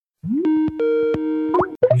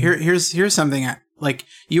Here's something like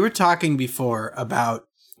you were talking before about.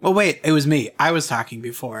 Oh wait, it was me. I was talking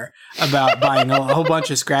before about buying a whole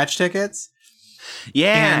bunch of scratch tickets.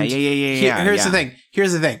 Yeah. Here's the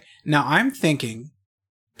thing. Now I'm thinking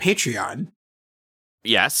Patreon.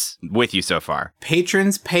 Yes, with you so far.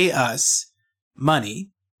 Patrons pay us money.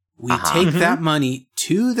 We take that money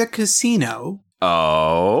to the casino.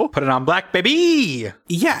 Oh. Put it on black, baby.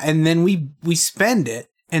 Yeah, and then we spend it,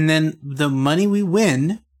 and then the money we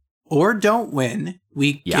win or don't win,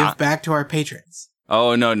 we give back to our patrons.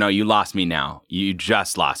 Oh, no, you lost me now. You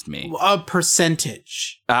just lost me. A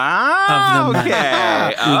percentage of the money.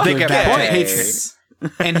 Okay. We give back to patrons.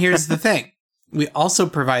 And here's the thing. We also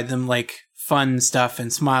provide them like fun stuff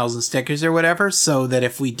and smiles and stickers or whatever, so that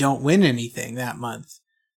if we don't win anything that month,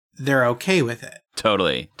 they're okay with it.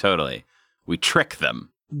 Totally. We trick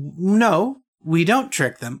them. No, we don't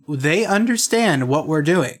trick them. They understand what we're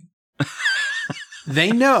doing.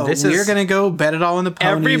 They know we're going to go bet it all on the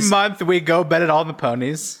ponies. Every month we go bet it all on the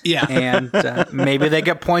ponies. Yeah. And maybe they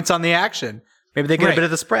get points on the action. Maybe they get a bit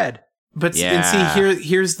of the spread. But and see,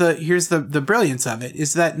 here's the brilliance of it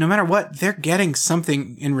is that no matter what, they're getting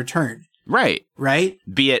something in return. Right.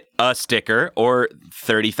 Be it a sticker or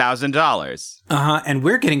 $30,000. And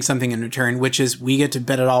we're getting something in return, which is we get to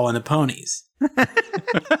bet it all on the ponies.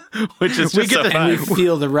 Which is just so fun. And we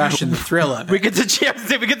feel the rush and the thrill of it. We get to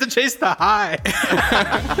chase the high.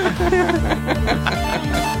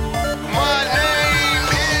 My name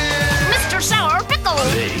is Mr. Sour Pickle.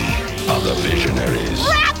 They are the visionaries.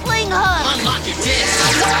 Grappling hook. Unlock your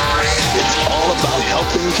It's all about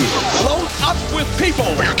helping people. Blow up with people.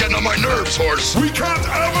 You're getting on my nerves, horse. We can't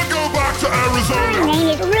ever go back to Arizona. My name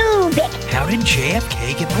is Rubik. How did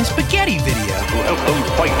JFK get my spaghetti video? To help them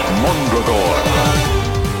fight Mondragor.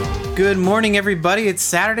 Good morning, everybody. It's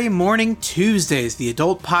Saturday Morning Tuesdays, the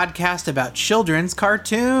adult podcast about children's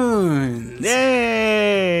cartoons.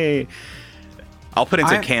 Yay! I'll put in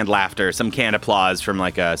some canned laughter, some canned applause from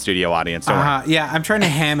like a studio audience. Yeah, I'm trying to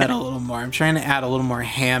ham it a little more. I'm trying to add a little more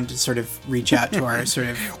ham to sort of reach out to our sort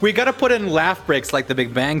of... We got to put in laugh breaks like the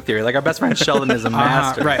Big Bang Theory. Like our best friend Sheldon is a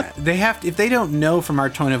master. Right. They have to, if they don't know from our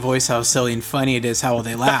tone of voice how silly and funny it is, how will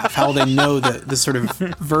they laugh? How will they know the sort of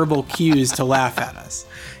verbal cues to laugh at us?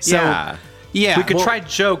 So, yeah. We could try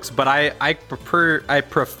jokes, but I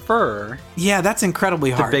prefer. Yeah, that's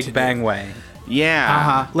incredibly hard. The Big Bang way.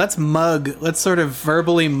 Yeah. Let's sort of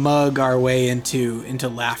verbally mug our way into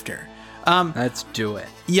laughter. Let's do it.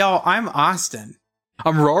 Y'all, I'm Austin.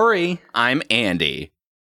 I'm Rory. I'm Andy.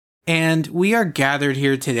 And we are gathered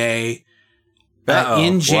here today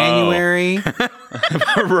in January.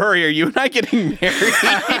 Rory, are you and I getting married?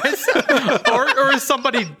 or is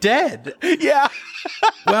somebody dead? Yeah.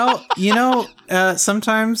 Well,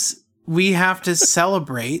 sometimes we have to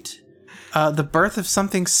celebrate the birth of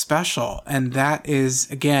something special, and that is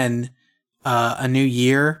again a new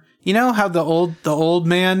year. You know how the old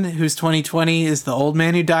man who's 2020 is the old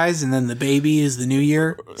man who dies, and then the baby is the new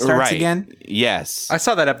year starts again. Yes, I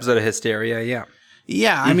saw that episode of Hysteria.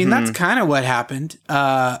 Yeah. I mean, that's kind of what happened.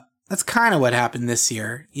 That's kind of what happened this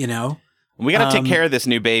year. You know, we got to take care of this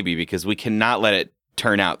new baby because we cannot let it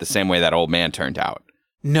turn out the same way that old man turned out.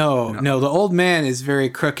 No. The old man is very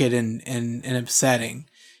crooked and upsetting.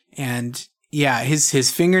 And yeah,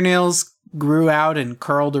 his fingernails grew out and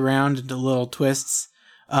curled around into little twists.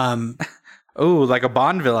 Like a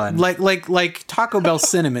Bond villain. Like Taco Bell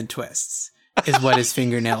cinnamon twists is what his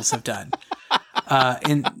fingernails have done.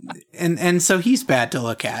 And so he's bad to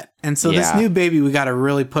look at. And so this new baby we got to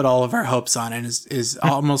really put all of our hopes on, and is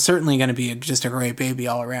almost certainly going to be just a great baby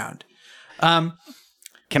all around. Can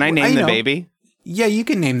I name the baby? Yeah, you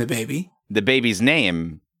can name the baby. The baby's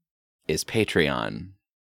name is Patreon.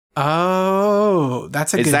 Oh,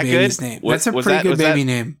 that's a good baby's name. That's a pretty good baby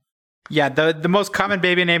name. Yeah, the most common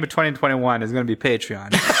baby name of 2021 is going to be Patreon.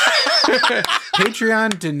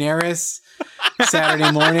 Patreon, Daenerys,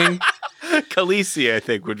 Saturday morning. Khaleesi, I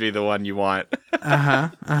think, would be the one you want.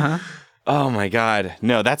 Oh my God.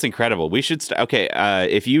 No, that's incredible. We should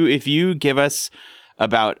if you give us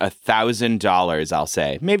about $1,000, I'll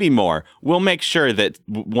say, maybe more, we'll make sure that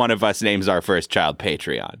one of us names our first child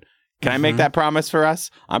Patreon. Can I make that promise for us?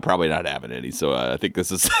 I'm probably not having any, so I think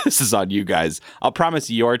this is on you guys. I'll promise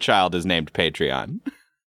your child is named Patreon.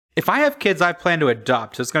 If I have kids, I plan to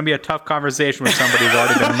adopt. So it's going to be a tough conversation with somebody who's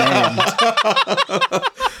already been named.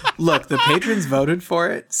 Look, the patrons voted for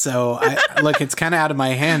it, so it's kind of out of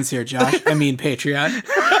my hands here, Josh. I mean, Patreon.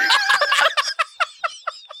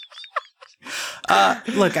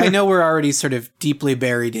 Look, I know we're already sort of deeply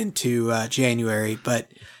buried into January,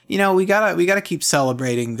 but we gotta keep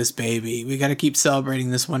celebrating this baby. We gotta keep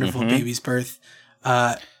celebrating this wonderful baby's birth.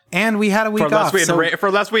 And we had a week off.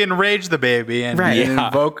 For less we enrage the baby and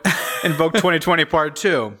invoke 2020 part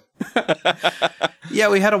 2. Yeah,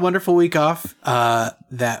 we had a wonderful week off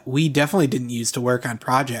that we definitely didn't use to work on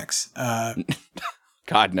projects.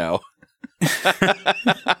 God, no.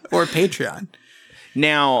 Or Patreon.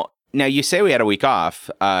 Now you say we had a week off,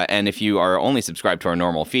 and if you are only subscribed to our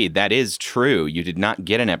normal feed, that is true. You did not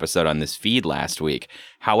get an episode on this feed last week.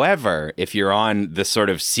 However, if you're on the sort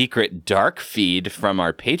of secret dark feed from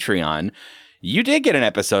our Patreon, you did get an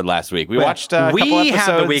episode last week. We watched a couple episodes. We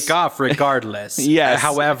have the week off regardless. Yes.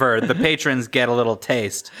 However, the patrons get a little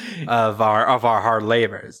taste of our hard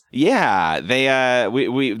labors. Yeah,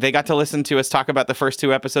 they got to listen to us talk about the first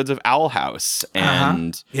 2 episodes of Owl House,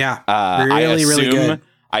 and really good.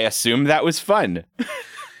 I assume that was fun.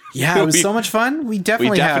 Yeah, it was so much fun. We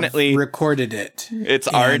definitely have recorded it. It's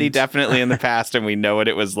already definitely in the past, and we know what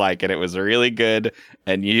it was like, and it was really good.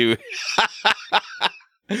 And you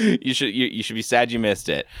should be sad you missed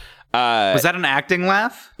it. Was that an acting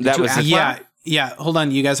laugh? Yeah. Hold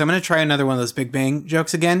on, you guys. I'm going to try another one of those Big Bang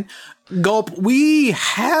jokes again. Gulp. We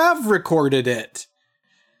have recorded it.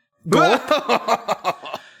 Gulp.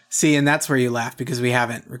 See, and that's where you laugh because we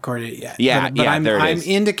haven't recorded it yet. Yeah, but I'm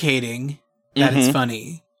indicating that it's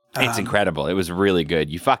funny. It's incredible. It was really good.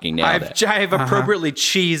 You fucking nailed it. I have appropriately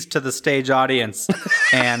cheesed to the stage audience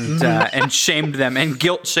and shamed them and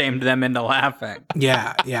guilt shamed them into laughing.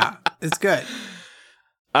 Yeah, it's good.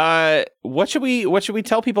 What should we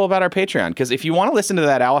tell people about our Patreon? Because if you want to listen to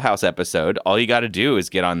that Owl House episode, all you got to do is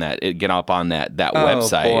get up on that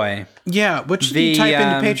website. Oh boy. Yeah, what should you type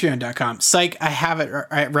into patreon.com? Psych, I have it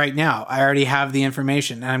right now. I already have the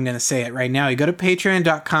information, and I'm going to say it right now. You go to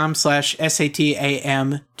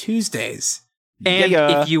patreon.com/SATAM Tuesdays. And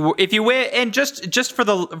if you wait, and just for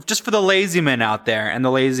the lazy men out there and the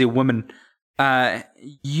lazy women,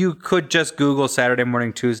 you could just Google Saturday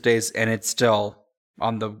Morning Tuesdays, and it's still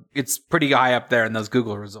it's pretty high up there in those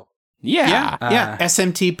Google results. Yeah.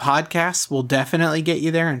 SMT podcasts will definitely get you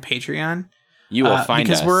there on Patreon. You will find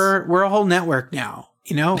us. Because we're a whole network now.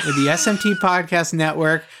 With the SMT podcast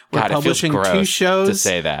network, we're publishing 2 shows. To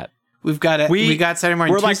say that. We got Saturday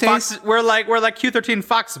Morning Tuesdays. We're like Q13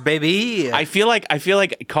 Fox, baby. I feel like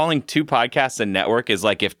calling 2 podcasts a network is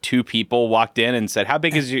like if 2 people walked in and said, "How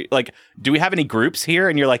big is your do we have any groups here?"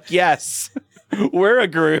 And you're like, "Yes, we're a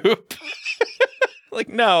group." Like,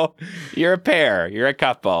 no, you're a pair, you're a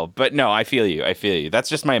couple. But no, I feel you. That's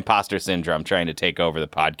just my imposter syndrome trying to take over the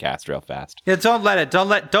podcast real fast. Yeah, don't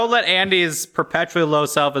let Andy's perpetually low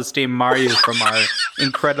self-esteem mar you from our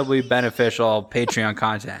incredibly beneficial Patreon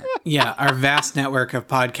content. Yeah, our vast network of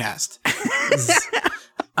podcasts.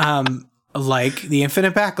 Like the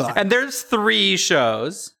Infinite Backlog. And there's 3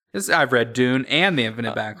 shows. I've read Dune and the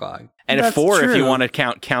Infinite Backlog. And That's 4 true. if you want to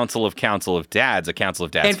count Council of Dads, a Council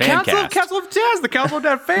of Dads and fan cast. Council of Dads, the Council of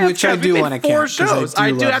Dads fan Which I do want to count. 4 shows.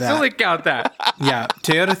 I do absolutely count that. Yeah,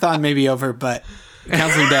 Toyotathon may be over, but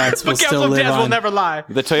Council of Dads will still live on. Council of Dads will never lie.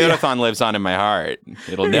 The Toyotathon lives on in my heart.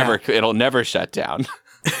 It'll never shut down.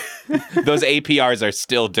 Those APRs are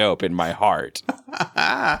still dope in my heart.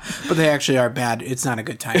 But they actually are bad. It's not a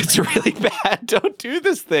good time. It's really bad. Don't do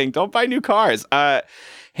this thing. Don't buy new cars.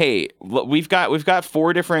 Hey, we've got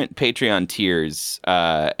 4 different Patreon tiers,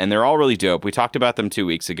 and they're all really dope. We talked about them 2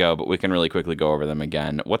 weeks ago, but we can really quickly go over them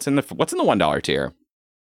again. What's in the $1 tier?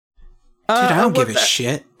 Dude, I don't give a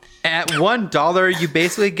shit. At $1, you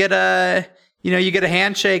basically get a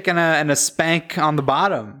handshake and a spank on the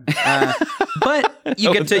bottom. But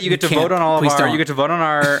you get to vote on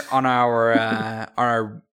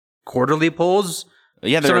our quarterly polls.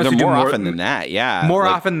 Yeah, they're more often than that. Yeah, more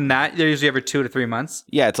often than that. They're usually every 2 to 3 months.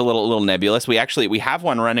 Yeah, it's a little nebulous. We have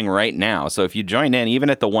one running right now. So if you join in, even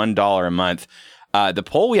at the $1 a month, the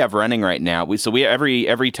poll we have running right now.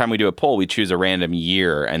 Every time we do a poll, we choose a random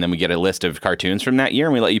year, and then we get a list of cartoons from that year,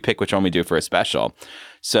 and we let you pick which one we do for a special.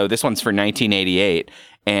 So this one's for 1988.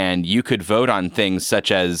 And you could vote on things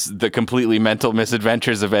such as The Completely Mental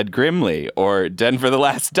Misadventures of Ed Grimley or Denver the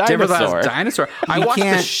Last Dinosaur. I watched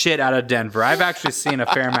the shit out of Denver. I've actually seen a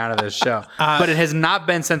fair amount of this show, but it has not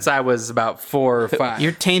been since I was about 4 or 5.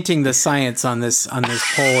 You're tainting the science on this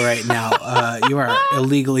poll right now. You are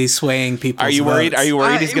illegally swaying people's Are you worried? votes. Are you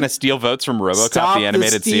worried he's going to steal votes from RoboCop, the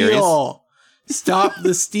animated series? Stop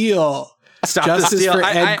the steal. Justice for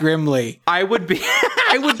Ed Grimley. I would be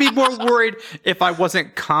more worried if I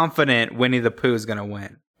wasn't confident Winnie the Pooh is going to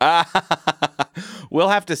win. We'll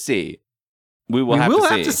have to see. We will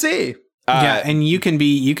have to see. Yeah, and you can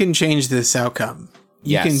change this outcome.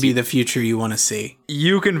 You Yes. can be the future you want to see.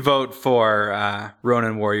 You can vote for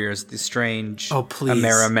Ronin Warriors, the strange please.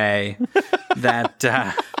 Amara May. That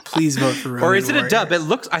Please vote for Ronin or is it a Warriors. dub? It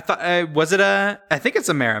looks. I thought was it a? I think it's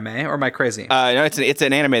Amara May. Or am I crazy? No, it's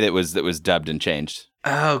an anime that was dubbed and changed.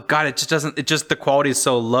 Oh God! It just doesn't. It just the quality is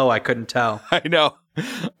so low. I couldn't tell. I know.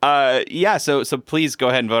 Yeah. So please go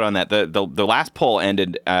ahead and vote on that. The last poll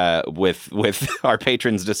ended with our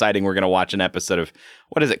patrons deciding we're going to watch an episode of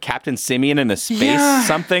what is it, Captain Simeon and the Space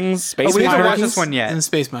something Space. we haven't Pirates? watched this one yet. And the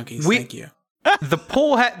Space Monkeys. Thank you. The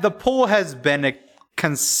poll has been a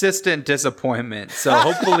consistent disappointment. So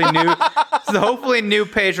hopefully new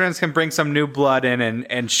patrons can bring some new blood in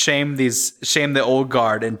and shame the old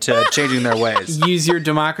guard into changing their ways. Use your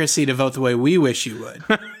democracy to vote the way we wish you would.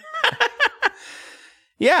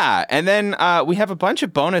 Yeah, and then we have a bunch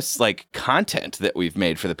of bonus like content that we've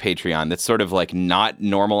made for the Patreon that's sort of like not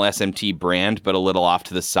normal SMT brand, but a little off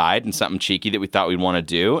to the side and something cheeky that we thought we'd want to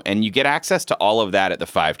do. And you get access to all of that at the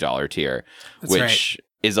 $5 tier, which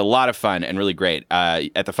is a lot of fun and really great.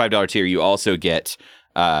 At the $5 tier, you also get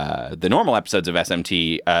the normal episodes of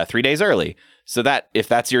SMT 3 days early. So that if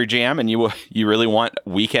that's your jam and you really want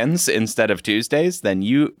weekends instead of Tuesdays, then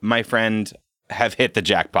you, my friend, have hit the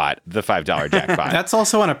jackpot, the $5 jackpot. That's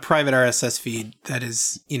also on a private RSS feed that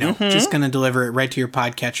is, just going to deliver it right to your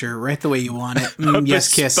podcatcher, right the way you want it.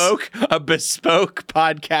 Yes, kiss. A bespoke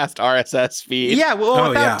podcast RSS feed. Yeah, well, Oh,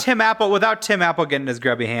 without Tim Apple getting his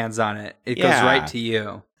grubby hands on it, it goes right to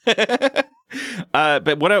you.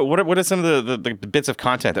 But what are some of the bits of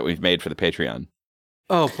content that we've made for the Patreon?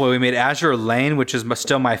 Oh boy, we made Azure Lane, which is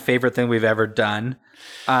still my favorite thing we've ever done.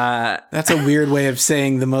 That's a weird way of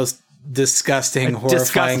saying the most disgusting,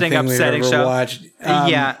 horrifying thing upsetting we've ever show. watched.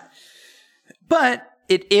 Yeah, but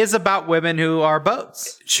it is about women who are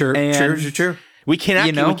boats. True. We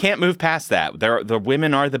can't move past that. The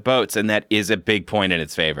women are the boats, and that is a big point in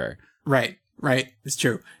its favor. Right. It's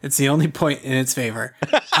true. It's the only point in its favor.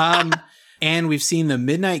 And we've seen the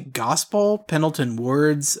Midnight Gospel, Pendleton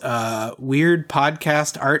Ward's weird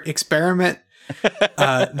podcast art experiment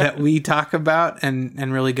that we talk about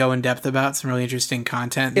and really go in depth about. Some really interesting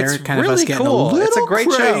content there. It's Kind really of us getting cool. a little It's a great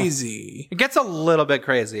crazy. It gets a little bit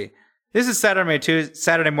crazy. This is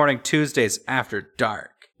Saturday morning, Tuesdays after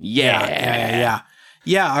dark. Yeah.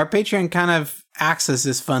 Yeah, our Patreon kind of acts as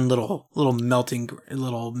this fun little melting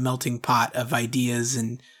pot of ideas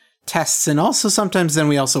and tests, and also sometimes then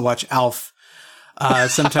we also watch Alf.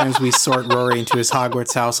 Sometimes we sort Rory into his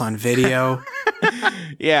Hogwarts house on video.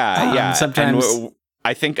 Yeah. Sometimes and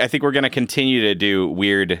I think we're going to continue to do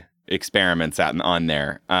weird experiments on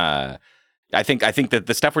there. I think that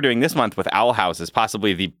the stuff we're doing this month with Owl House is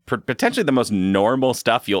possibly potentially the most normal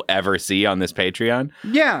stuff you'll ever see on this Patreon.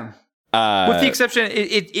 Yeah. With the exception,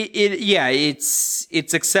 its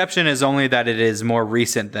exception is only that it is more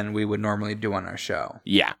recent than we would normally do on our show.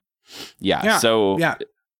 Yeah. So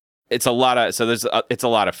it's a lot of it's a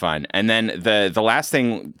lot of fun. And then the last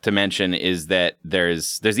thing to mention is that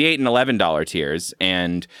there's the $8 and $11 tiers,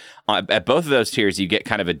 and at both of those tiers you get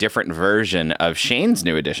kind of a different version of Shane's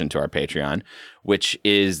new addition to our Patreon, which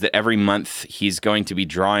is that every month he's going to be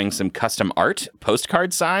drawing some custom art,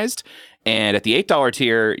 postcard sized. And at the $8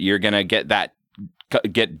 tier, you're going to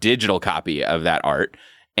get digital copy of that art.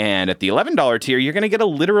 And at the $11 tier, you're going to get a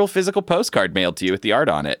literal physical postcard mailed to you with the art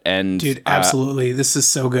on it. And dude, absolutely. This is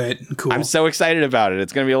so good and cool. I'm so excited about it.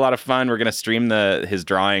 It's going to be a lot of fun. We're going to stream his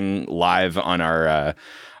drawing live on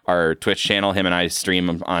our Twitch channel. Him and I stream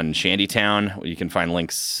on Shandytown. You can find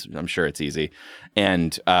links. I'm sure it's easy.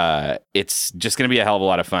 And it's just going to be a hell of a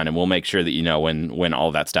lot of fun. And we'll make sure that you know when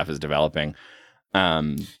all that stuff is developing.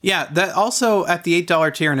 That also at the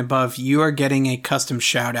 $8 tier and above, you are getting a custom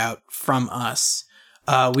shout out from us.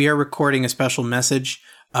 We are recording a special message,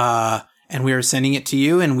 and we are sending it to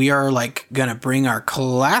you, and we are gonna bring our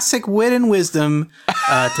classic wit and wisdom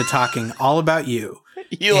to talking all about you.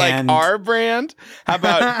 You like our brand? How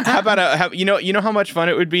about you know how much fun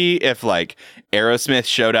it would be if Aerosmith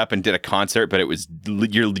showed up and did a concert, but it was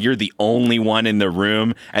you're the only one in the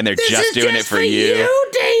room, and they're just doing it for you,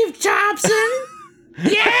 Dave Thompson.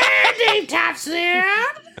 Yeah, Dave Thompson.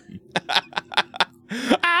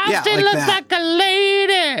 Austin looks like a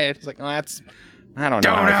lady. It's like, I don't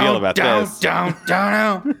know how I feel about this. Don't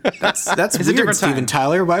know. That's It's weird, a different Steven time.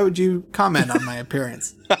 Tyler. Why would you comment on my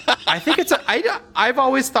appearance? I think I've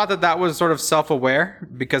always thought that was sort of self-aware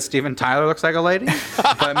because Steven Tyler looks like a lady,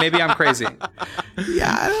 but maybe I'm crazy.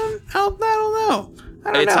 Yeah, I don't know.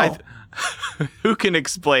 I don't know. Who can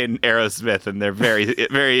explain Aerosmith and their very,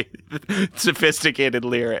 very sophisticated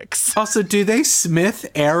lyrics? Also, do they Smith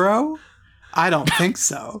Arrow? I don't think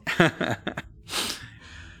so.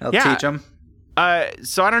 I'll teach him.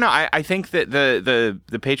 So I don't know. I think that the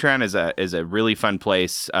Patreon is a really fun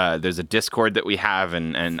place. There's a Discord that we have,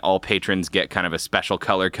 and all patrons get kind of a special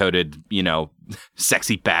color-coded,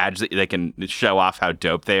 sexy badge that they can show off how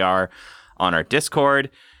dope they are on our Discord.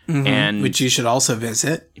 Mm-hmm. And which you should also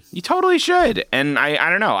visit. You totally should. And I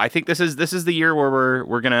don't know. I think this is the year where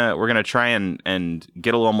we're gonna try and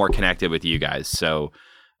get a little more connected with you guys. So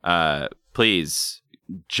please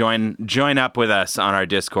join up with us on our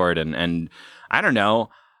Discord and I don't know.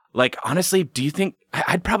 Like, honestly, do you think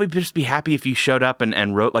I'd probably just be happy if you showed up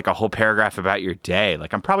and wrote like a whole paragraph about your day?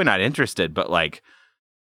 Like, I'm probably not interested, but like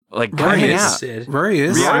Rory is. Rory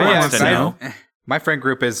wants to know. My friend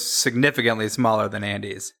group is significantly smaller than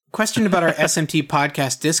Andy's. Question about our SMT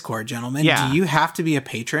podcast Discord, gentlemen. Yeah. Do you have to be a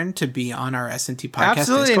patron to be on our SMT podcast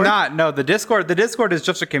Absolutely Discord? not. No, the Discord is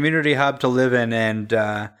just a community hub to live in,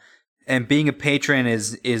 and being a patron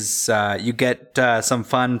is you get some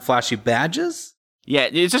fun flashy badges. Yeah,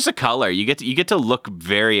 it's just a color. You get to look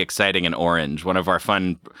very exciting in orange. One of our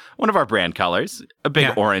brand colors, a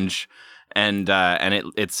big orange. And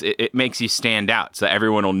it makes you stand out, so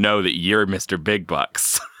everyone will know that you're Mr. Big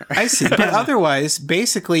Bucks. I see. But otherwise,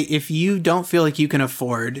 basically, if you don't feel like you can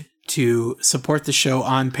afford to support the show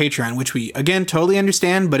on Patreon, which we again totally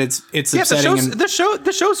understand, but it's upsetting.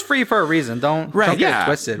 The show's free for a reason. Don't get it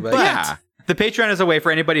twisted. But the Patreon is a way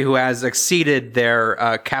for anybody who has exceeded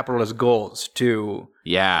their capitalist goals to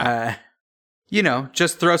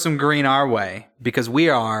just throw some green our way, because we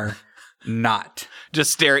are not.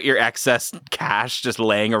 Just stare at your excess cash just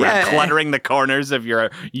laying around, cluttering the corners of your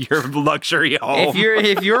luxury home.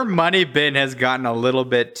 If your money bin has gotten a little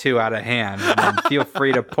bit too out of hand, then feel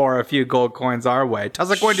free to pour a few gold coins our way. Toss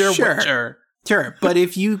a coin to your Witcher. Sure, but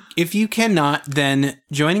if you cannot, then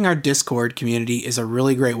joining our Discord community is a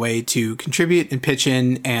really great way to contribute and pitch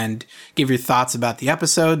in and give your thoughts about the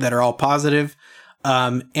episode that are all positive.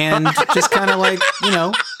 And just kind of like,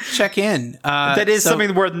 check in. That is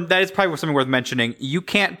probably something worth mentioning. You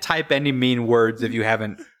can't type any mean words if you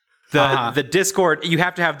haven't. The Discord, you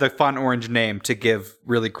have to have the fun orange name to give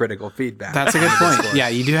really critical feedback. That's a good point. Yeah,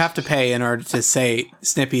 you do have to pay in order to say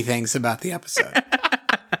snippy things about the episode.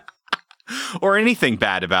 Or anything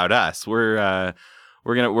bad about us. We're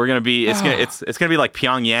gonna be it's gonna be like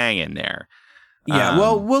Pyongyang in there. Yeah,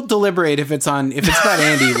 well, we'll deliberate if it's about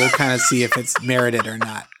Andy. We'll kind of see if it's merited or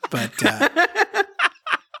not. But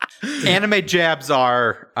anime jabs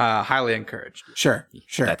are highly encouraged. Sure,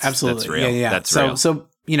 absolutely, that's real. Yeah. That's real. real. So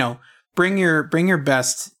bring your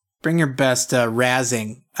best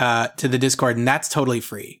razzing to the Discord, and that's totally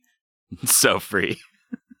free. So free.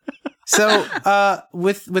 So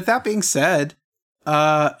with that being said,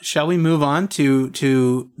 shall we move on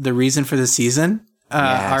to the reason for the season?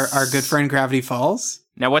 Yes. Our good friend Gravity Falls.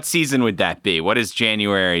 Now, what season would that be? What is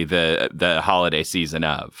January the holiday season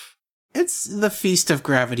of? It's the Feast of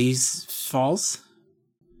Gravity's Falls.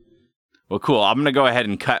 Well, cool. I'm going to go ahead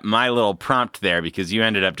and cut my little prompt there because you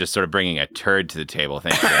ended up just sort of bringing a turd to the table.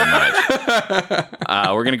 Thank you very much.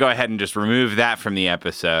 We're going to go ahead and just remove that from the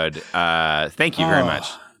episode. Thank you very much.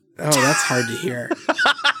 Oh, that's hard to hear.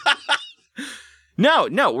 No,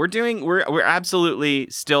 we're absolutely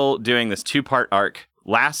still doing this 2-part arc.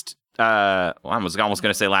 I was almost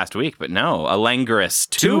going to say last week, but no, Alengorous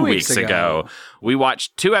 2 weeks ago. We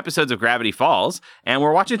watched 2 episodes of Gravity Falls, and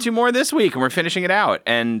we're watching 2 more this week, and we're finishing it out.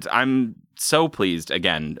 And I'm so pleased,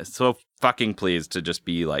 again, so fucking pleased to just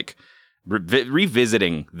be like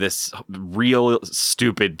revisiting this real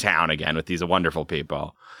stupid town again with these wonderful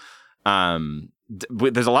people.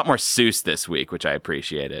 There's a lot more Seuss this week, which I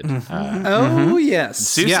appreciated.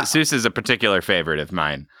 Yes. Seuss is a particular favorite of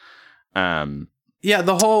mine. Yeah,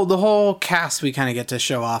 the whole cast we kind of get to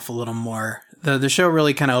show off a little more. The show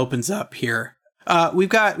really kind of opens up here. We've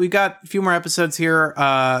got a few more episodes here.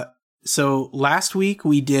 So last week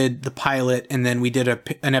we did the pilot, and then we did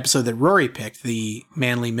an episode that Rory picked, the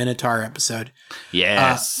Manly Minotaur episode.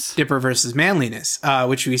 Yes. Dipper versus Manliness,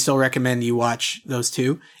 which we still recommend you watch those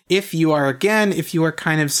 2. If you are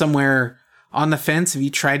kind of somewhere on the fence, if you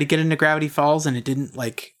tried to get into Gravity Falls and it didn't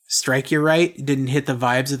like strike you right, it didn't hit the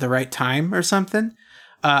vibes at the right time or something,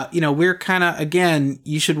 we're kind of, again,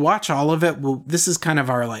 you should watch all of it. Well, this is kind of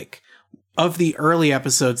our of the early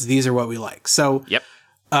episodes, these are what we like. So yep.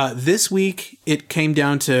 This week, it came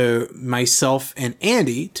down to myself and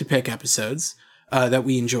Andy to pick episodes that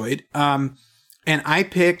we enjoyed. And I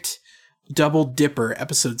picked Double Dipper,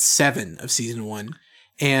 episode 7 of season 1,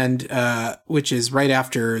 and which is right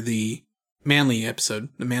after the Manly episode,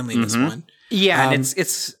 the Manliness one. Yeah, and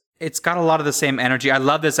it's got a lot of the same energy. I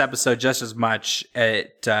love this episode just as much.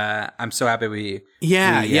 I'm so happy we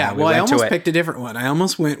Well, I almost picked a different one. I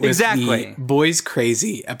almost went with Exactly. the Boys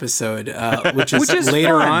Crazy episode, which is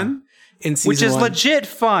later fun. On in season which is 1. legit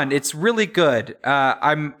fun. It's really good.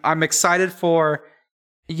 I'm excited for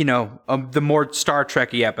the more Star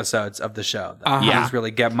Trek-y episodes of the show. These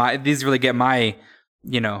really get my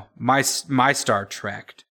my Star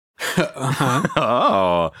Trek.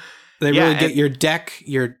 Oh, They really get your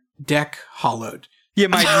deck hollowed. Yeah,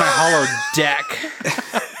 my hollow deck.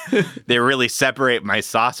 They really separate my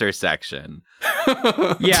saucer section.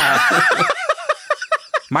 Yeah.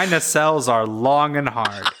 My nacelles are long and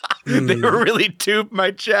hard. They really tube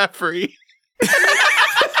my Jeffrey.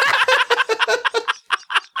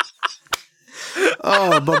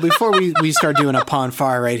 Oh, but before we start doing a pon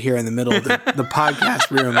farr right here in the middle of the podcast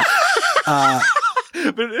room,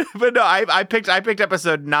 but no, I picked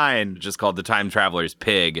episode 9, just called The Time Traveler's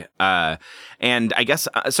Pig, and I guess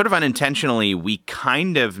sort of unintentionally we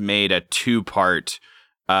kind of made a 2-part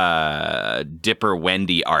Dipper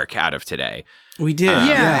Wendy arc out of today. we did.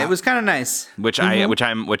 It was kind of nice. Which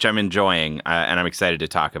I'm enjoying, and I'm excited to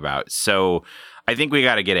talk about. So I think we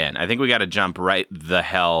got to get in. I think we got to jump right the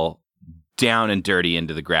hell down and dirty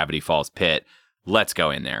into the Gravity Falls pit. Let's go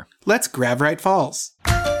in there. Let's grab right falls.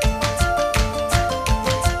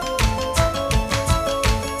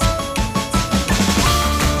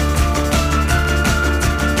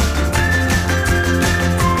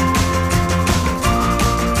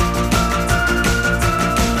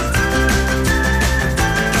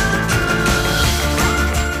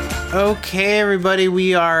 Okay, everybody,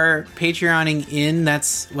 we are Patreoning in.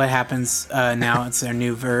 That's what happens now. It's our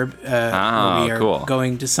new verb. We are cool.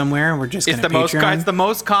 going to somewhere, and we're just going It's to it's the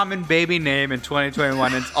most common baby name in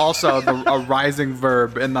 2021. It's also a rising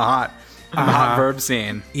verb in the hot verb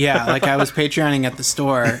scene. Yeah, like I was Patreoning at the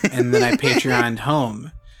store, and then I Patreoned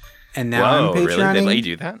home. And now I'm Patreoning. Really? They let you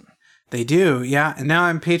do that? They do, yeah. And now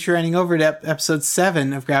I'm Patreoning over to episode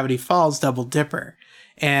 7 of Gravity Falls, Double Dipper.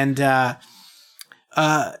 And,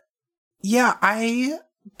 yeah, I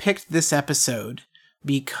picked this episode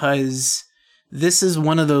because this is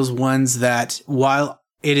one of those ones that, while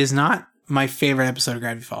it is not my favorite episode of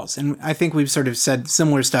Gravity Falls, and I think we've sort of said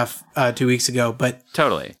similar stuff 2 weeks ago, but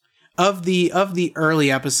Totally. of the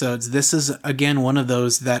early episodes, this is again one of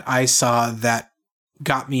those that I saw that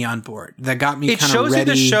got me on board, that got me kind of ready. It shows you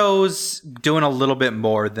the show's doing a little bit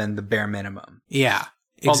more than the bare minimum. Yeah,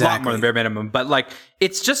 exactly. A lot more than bare minimum, but like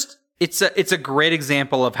it's just. It's a great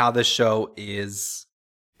example of how this show is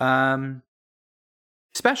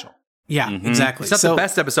special. Yeah, exactly. It's not the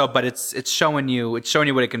best episode, but it's showing you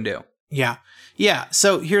what it can do. Yeah. Yeah,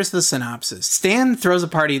 so here's the synopsis. Stan throws a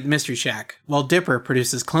party at the Mystery Shack while Dipper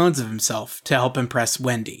produces clones of himself to help impress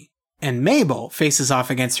Wendy. And Mabel faces off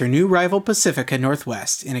against her new rival Pacifica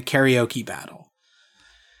Northwest in a karaoke battle.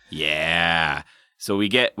 Yeah. So we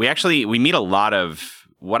meet a lot of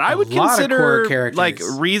what I would consider like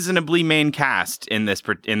reasonably main cast in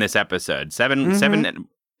this episode. Seven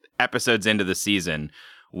episodes into the season,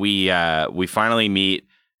 we finally meet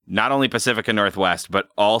not only Pacifica Northwest but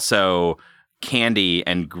also Candy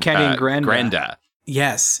and Grenda.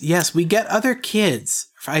 Yes, we get other kids.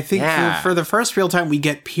 I think for the first real time we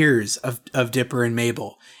get peers of Dipper and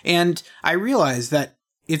Mabel, and I realize that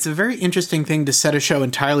it's a very interesting thing to set a show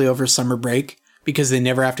entirely over summer break because they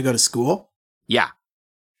never have to go to school. Yeah.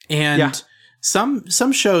 And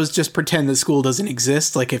some shows just pretend that school doesn't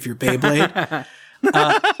exist, like if you're Beyblade.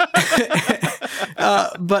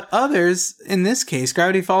 But others, in this case,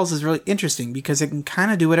 Gravity Falls is really interesting because it can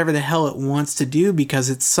kind of do whatever the hell it wants to do because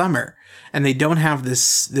it's summer and they don't have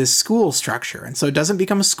this school structure. And so it doesn't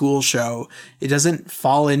become a school show. It doesn't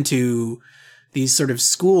fall into these sort of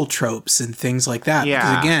school tropes and things like that. Yeah.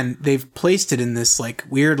 Because again, they've placed it in this like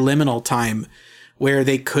weird liminal time where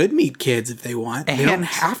they could meet kids if they want. They don't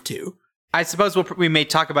have to. I suppose we may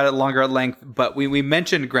talk about it longer at length, but we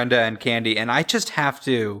mentioned Grenda and Candy, and I just have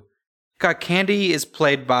to. God, Candy is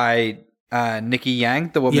played by Nikki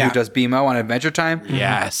Yang, the woman who does BMO on Adventure Time.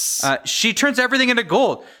 Yes, she turns everything into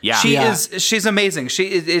gold. Yeah, she's amazing.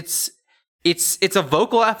 It's a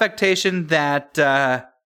vocal affectation that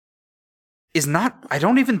is not. I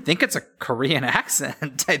don't even think it's a Korean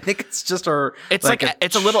accent. I think it's just her. It's like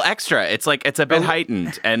it's a little extra. It's like it's a bit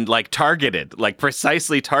heightened and like targeted, like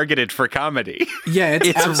precisely targeted for comedy. Yeah,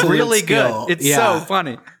 it's really good. It's so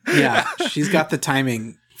funny. Yeah, she's got the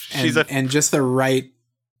timing and just the right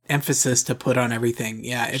emphasis to put on everything.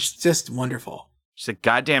 Yeah, it's just wonderful. She's a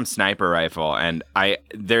goddamn sniper rifle, and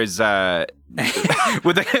there's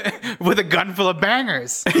with a gun full of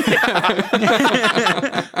bangers.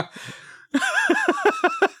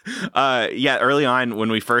 Yeah, early on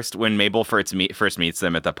when Mabel first meets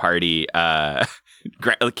them at the party,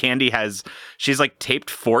 Candy she's like taped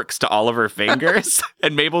forks to all of her fingers,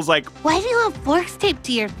 and Mabel's like, "Why do you have forks taped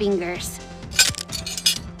to your fingers?"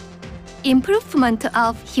 Improvement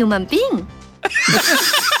of human being.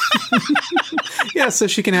 Yeah, so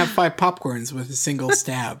she can have 5 popcorns with a single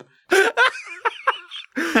stab.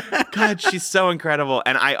 God, she's so incredible.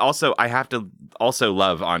 And I have to also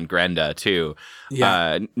love on Grenda too.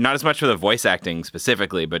 Yeah. Not as much for the voice acting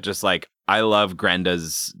specifically, but just like I love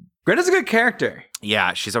Grenda's a good character.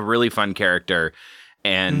 Yeah, she's a really fun character.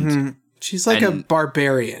 And she's like a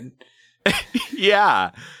barbarian.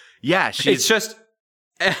 Yeah. It's just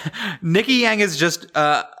Nikki Yang is just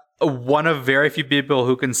one of very few people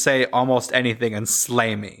who can say almost anything and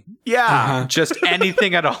slay me. Yeah. Just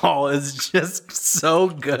anything at all is just so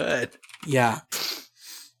good. Yeah.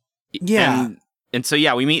 Yeah. And so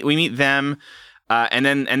we meet them, and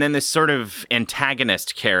then this sort of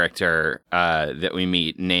antagonist character that we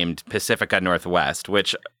meet named Pacifica Northwest,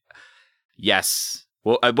 which yes.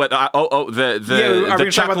 Well, the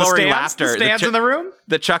Chuck Lorre laughter. The stands in the room?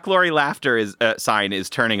 The Chuck Lorre laughter sign is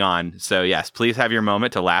turning on. So yes, please have your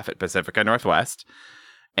moment to laugh at Pacifica Northwest.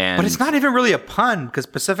 But it's not even really a pun because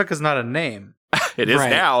Pacifica is not a name. It is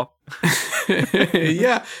now.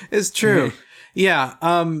 Yeah, it's true. Yeah.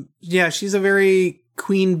 She's a very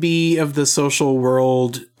queen bee of the social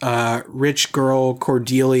world, rich girl,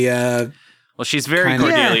 Cordelia. Well, she's very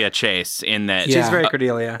Cordelia Chase in that she's very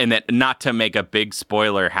Cordelia. In that, not to make a big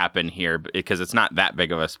spoiler happen here, because it's not that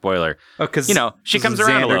big of a spoiler. Oh, because she comes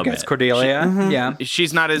around a little bit. Cordelia,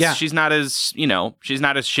 she's not as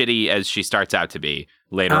shitty as she starts out to be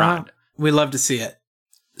later on. We love to see it.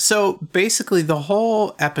 So basically, the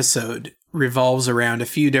whole episode revolves around a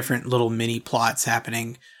few different little mini plots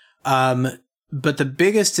happening. But the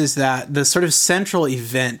biggest is that the sort of central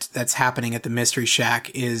event that's happening at the Mystery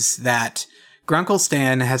Shack is that Grunkle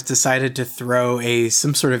Stan has decided to throw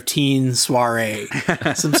some sort of teen soiree,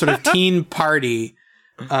 some sort of teen party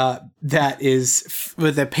that is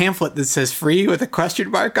with a pamphlet that says free with a question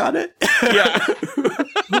mark on it. Yeah.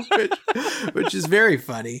 which is very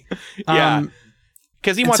funny. Yeah.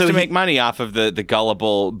 Because he wants to make money off of the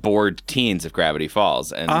gullible, bored teens of Gravity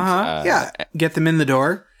Falls. And get them in the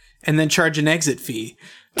door and then charge an exit fee.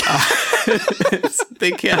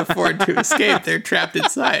 They can't afford to escape. They're trapped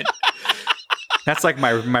inside. That's like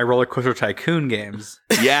my Roller Coaster Tycoon games.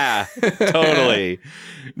 Yeah, totally.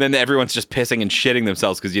 Then everyone's just pissing and shitting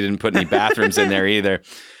themselves because you didn't put any bathrooms in there either.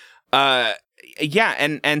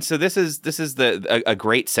 And so this is a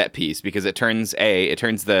great set piece because it turns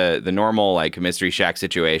the normal like Mystery Shack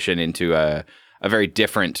situation into a very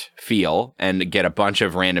different feel and get a bunch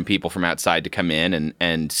of random people from outside to come in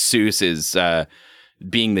and Seuss is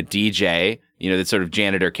being the DJ. The sort of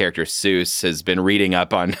janitor character Seuss has been reading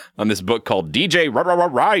up on this book called DJ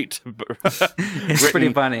Right. It's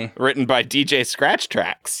pretty funny. Written by DJ Scratch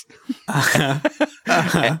Tracks.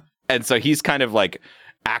 And so he's kind of like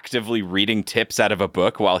actively reading tips out of a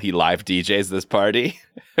book while he live DJs this party.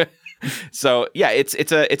 So yeah,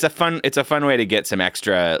 it's a fun way to get some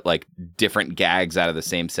extra like different gags out of the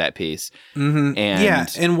same set piece. Mm-hmm.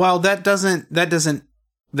 And while that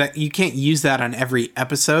you can't use that on every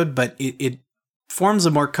episode, but it forms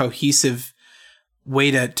a more cohesive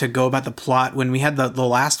way to go about the plot. When we had the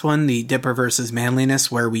last one, the Dipper versus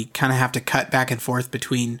Manliness, where we kind of have to cut back and forth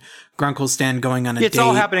between Grunkle Stan going on a date. It's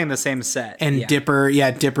all happening in the same set. And Dipper,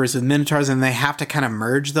 Dippers with Minotaurs, and they have to kind of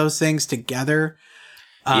merge those things together.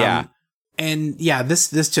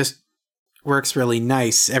 This just works really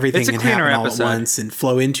nice. Everything can happen all at once and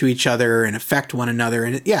flow into each other and affect one another.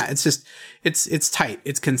 And it's tight.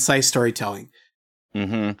 It's concise storytelling.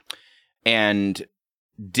 Mm-hmm. And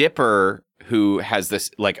Dipper, who has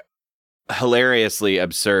this like hilariously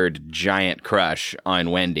absurd giant crush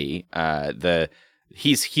on Wendy,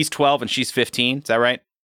 he's 12 and she's 15. Is that right?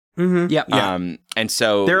 Mm-hmm. Yeah. And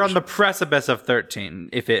so they're on the precipice of 13,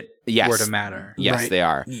 if it were to matter. Yes, right. They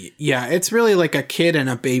are. Yeah, it's really like a kid and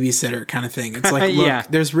a babysitter kind of thing. It's like, look,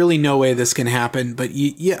 there's really no way this can happen, but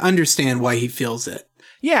you understand why he feels it.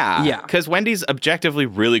 Yeah. Because Wendy's objectively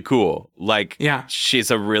really cool. Like,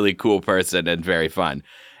 she's a really cool person and very fun.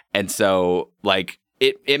 And so, like,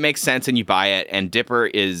 it makes sense and you buy it. And Dipper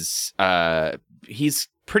is, he's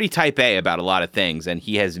pretty type A about a lot of things. And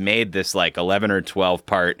he has made this, like, 11 or 12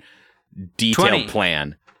 part detailed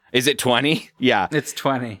plan. Is it 20? Yeah. It's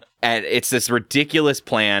 20. And it's this ridiculous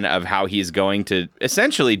plan of how he's going to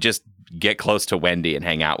essentially just get close to Wendy and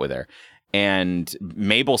hang out with her. And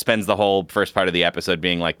Mabel spends the whole first part of the episode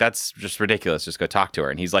being like, that's just ridiculous. Just go talk to her.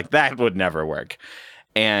 And he's like, that would never work.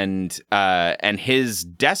 and his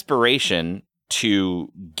desperation to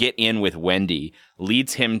get in with Wendy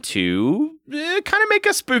leads him to kind of make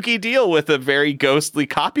a spooky deal with a very ghostly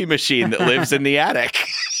copy machine that lives in the attic.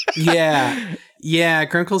 Yeah.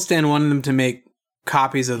 Grunkelstan wanted them to make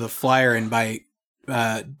copies of the flyer, and by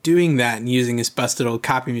doing that and using his busted old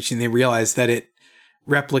copy machine, they realized that it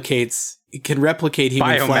can replicate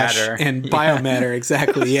human flesh and biomatter.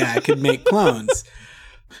 Exactly. Yeah, it could make clones.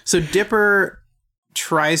 So Dipper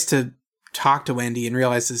tries to talk to Wendy and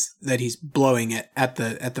realizes that he's blowing it at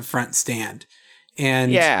the front stand. And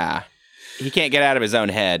yeah, he can't get out of his own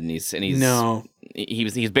head, and he's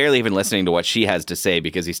barely even listening to what she has to say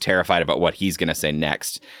because he's terrified about what he's going to say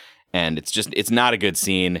next. And it's not a good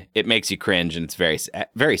scene. It makes you cringe, and it's very,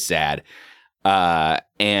 very sad.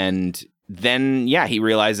 And then, he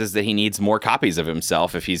realizes that he needs more copies of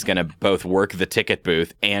himself if he's going to both work the ticket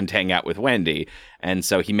booth and hang out with Wendy. And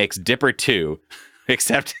so he makes Dipper 2,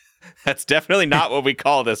 except that's definitely not what we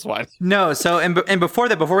call this one. No. So, and before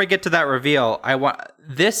we get to that reveal,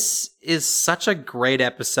 this is such a great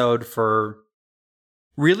episode for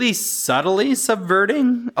really subtly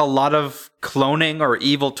subverting a lot of cloning or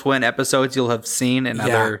evil twin episodes you'll have seen in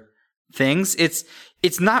other things. It's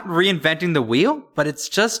not reinventing the wheel, but it's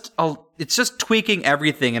just tweaking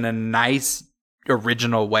everything in a nice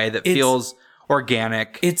original way that feels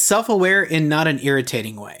organic. It's self-aware in not an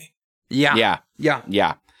irritating way. Yeah.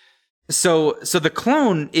 So the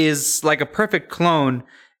clone is like a perfect clone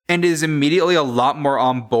and is immediately a lot more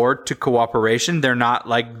on board to cooperation. They're not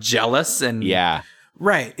like jealous and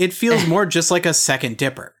right. It feels more just like a second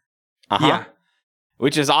Dipper. Uh-huh. Yeah.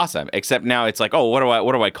 Which is awesome. Except now it's like, oh,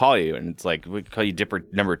 what do I call you? And it's like, we call you Dipper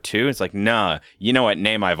number 2. It's like, nah, you know what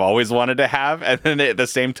name I've always wanted to have? And then they, at the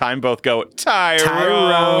same time both go,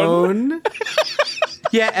 Tyrone.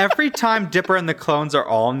 Yeah, every time Dipper and the clones are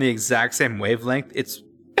all on the exact same wavelength, it's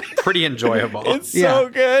pretty enjoyable. It's so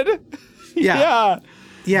good. Yeah.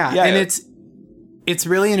 And it's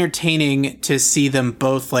really entertaining to see them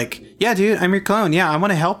both like, yeah, dude, I'm your clone. Yeah, I want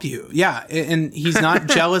to help you. Yeah. And he's not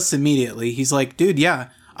jealous immediately. He's like, dude, yeah,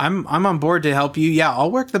 I'm on board to help you. Yeah, I'll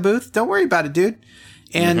work the booth. Don't worry about it, dude.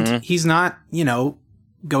 And he's not,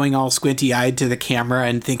 going all squinty eyed to the camera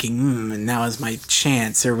and thinking, now is my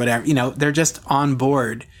chance or whatever. They're just on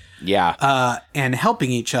board. Yeah. And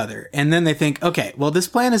helping each other. And then they think, okay, well, this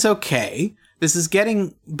plan is okay. This is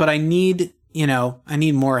but I need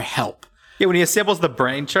more help. Yeah, when he assembles the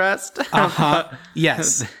brain trust.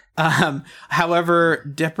 Yes. However,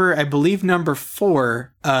 Dipper, I believe number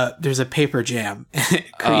 4, there's a paper jam.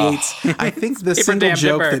 It creates, I think the single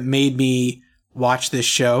joke that made me watch this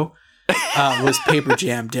show was Paper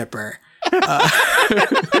Jam Dipper,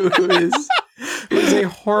 who is a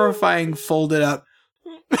horrifying folded up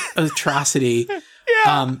atrocity.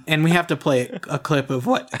 Yeah. And we have to play a clip of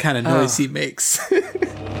what kind of noise he makes.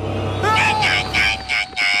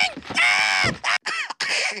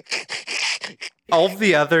 All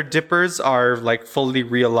the other Dippers are like fully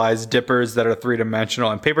realized Dippers that are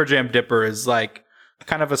 3-dimensional, and Paper Jam Dipper is like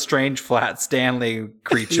kind of a strange flat Stanley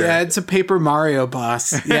creature. Yeah, it's a Paper Mario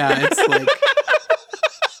boss. Yeah, it's like...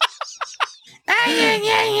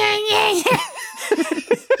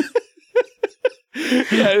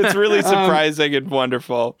 Yeah, it's really surprising and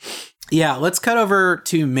wonderful. Yeah, let's cut over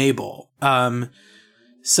to Mabel.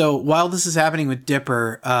 So while this is happening with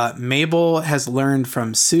Dipper, Mabel has learned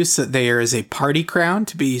from Seuss that there is a party crown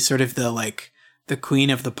to be sort of the queen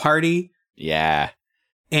of the party. Yeah.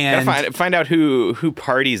 And gotta find out who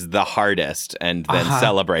parties the hardest and then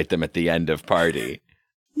celebrate them at the end of party.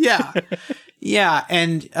 Yeah. Yeah.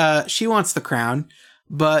 And she wants the crown,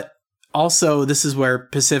 but also this is where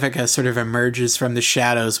Pacifica sort of emerges from the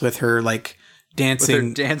shadows with her like dancing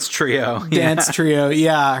with her dance trio. Trio.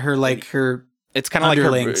 Yeah. Her it's kind of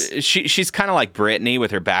like she's kind of like Britney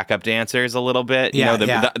with her backup dancers a little bit.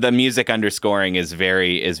 The music underscoring is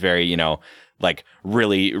very, like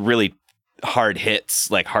really, really hard hits,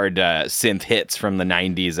 like hard synth hits from the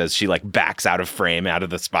 90s as she like backs out of frame, out of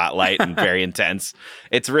the spotlight, and very intense.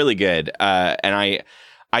 It's really good. And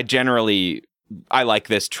I generally like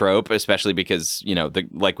this trope, especially because,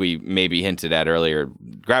 like we maybe hinted at earlier,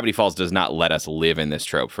 Gravity Falls does not let us live in this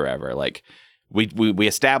trope forever. Like, we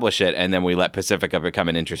establish it, and then we let Pacifica become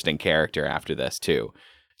an interesting character after this too.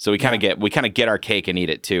 So we kind of get our cake and eat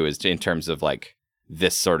it too, is in terms of like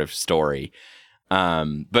this sort of story.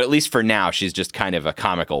 But at least for now, she's just kind of a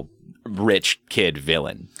comical rich kid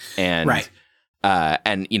villain, and right.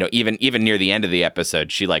 And even near the end of the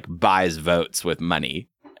episode, she like buys votes with money,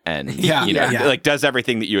 and like does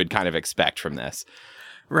everything that you would kind of expect from this.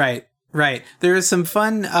 Right. Right. There is some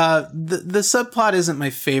fun, the subplot isn't my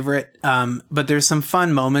favorite, but there's some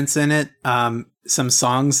fun moments in it. Some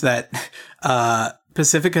songs that,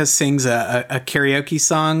 Pacifica sings a karaoke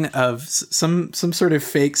song of some sort of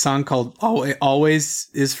fake song called Always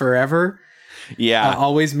is Forever. Yeah.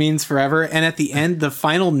 Always means forever. And at the end, the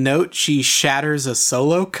final note, she shatters a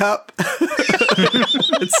Solo cup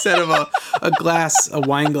instead of a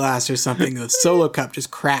wine glass or something. The Solo cup just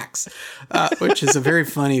cracks, which is a very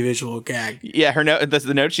funny visual gag. Yeah, her note,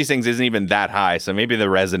 the note she sings isn't even that high, so maybe the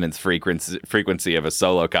resonance frequency of a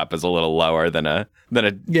Solo cup is a little lower than a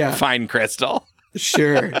fine crystal.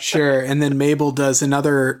 Sure. And then Mabel does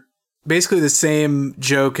basically the same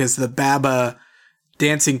joke as the Baba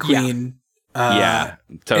dancing queen. Yeah,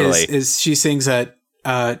 totally. Is she sings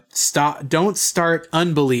don't start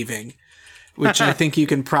unbelieving, which I think you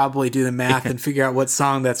can probably do the math and figure out what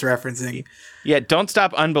song that's referencing. Yeah, don't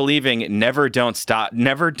stop unbelieving. Never don't stop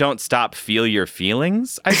feel your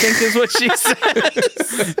feelings, I think is what she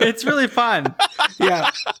says. It's really fun.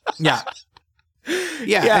 Yeah.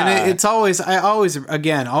 And it's always, I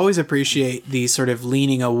always appreciate the sort of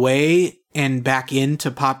leaning away and back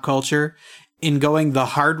into pop culture in going the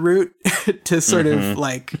hard route to sort of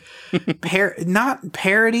like not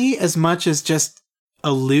parody as much as just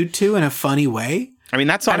allude to in a funny way. I mean,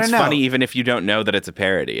 that song's funny even if you don't know that it's a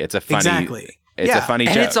parody. It's a funny It's a funny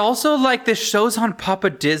joke. And it's also like this show's on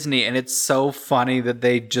Papa Disney, and it's so funny that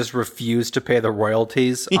they just refuse to pay the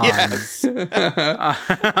royalties on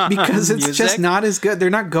because it's music. just not as good. They're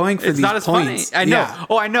not going for it's these not as points. funny. I know. Yeah.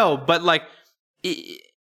 Oh, I know. But like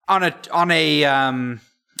on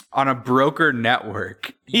a broker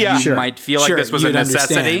network, you might feel like this was a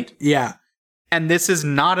necessity. Understand. Yeah. And this is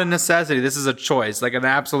not a necessity. This is a choice, like an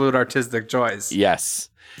absolute artistic choice. Yes.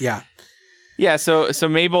 Yeah. Yeah, so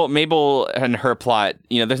Mabel and her plot,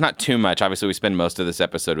 there's not too much. Obviously, we spend most of this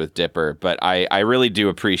episode with Dipper, but I really do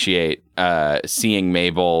appreciate seeing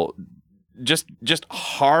Mabel just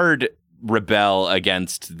hard rebel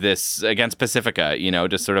against Pacifica,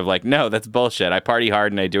 just sort of like, no, that's bullshit. I party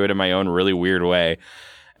hard and I do it in my own really weird way.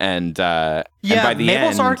 And by the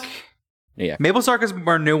Mabel's end, arc. Yeah, Mabel's arc is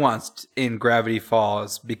more nuanced in Gravity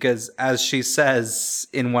Falls because, as she says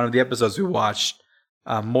in one of the episodes we watched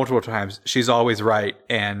multiple times, she's always right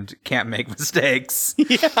and can't make mistakes.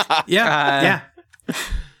 Yeah.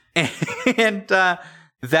 And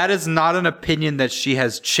that is not an opinion that she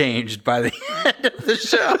has changed by the end of the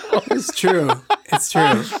show. It's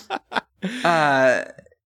true.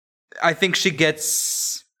 I think she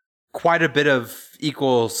gets quite a bit of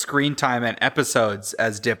equal screen time and episodes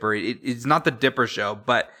as Dipper. It's not the Dipper show,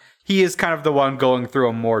 but he is kind of the one going through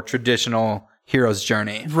a more traditional hero's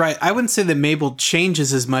journey. Right. I wouldn't say that Mabel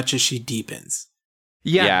changes as much as she deepens.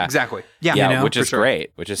 Yeah. Exactly. Yeah, which is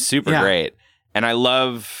great, which is super great. And I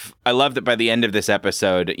love that by the end of this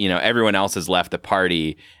episode, everyone else has left the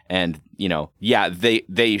party, and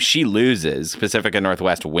she loses. Pacifica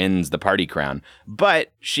Northwest wins the party crown,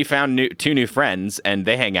 but she found two new friends, and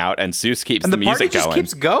they hang out, and Seuss keeps the music going. And the party just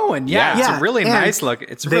keeps going. Yeah, it's a really nice look.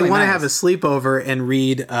 It's really they want to nice. have a sleepover and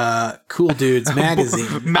read Cool Dudes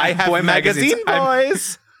magazine. I have Boy magazine,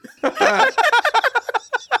 boys.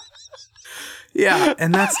 Yeah,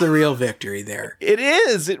 and that's the real victory there. It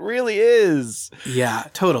is. It really is. Yeah,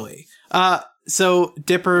 totally. So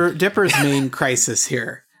Dipper's main crisis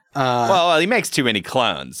here. Well, he makes too many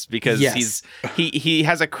clones because he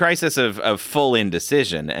has a crisis of full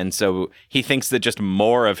indecision, and so he thinks that just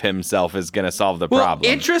more of himself is going to solve the problem.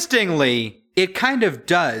 Interestingly, it kind of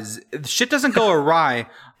does. Shit doesn't go awry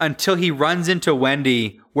until he runs into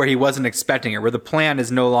Wendy where he wasn't expecting it, where the plan is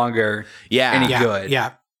no longer any good.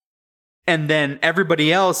 Yeah. And then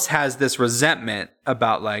everybody else has this resentment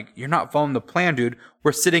about like, you're not following the plan, dude.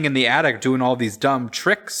 We're sitting in the attic doing all these dumb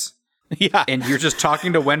tricks. Yeah. And you're just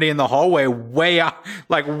talking to Wendy in the hallway way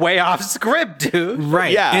off script, dude.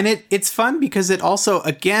 Right. Yeah. And it's fun because it also,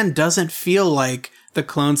 again, doesn't feel like the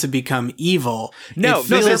clones have become evil. No, it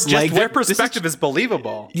feels this is like just their perspective is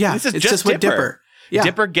believable. Yeah. This is it's just with Dipper. Yeah.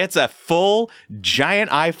 Dipper gets a full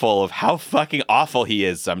giant eyeful of how fucking awful he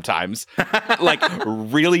is sometimes. Like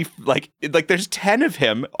really like there's 10 of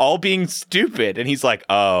him all being stupid and he's like,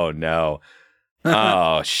 "Oh no.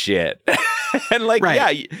 Oh shit." And like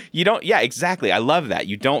you don't exactly. I love that.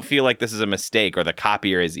 You don't feel like this is a mistake or the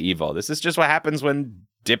copier is evil. This is just what happens when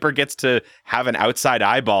Dipper gets to have an outside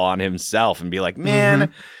eyeball on himself and be like,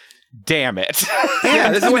 "Man, damn it."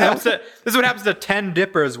 Yeah, this is what happens to 10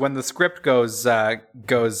 Dippers when the script goes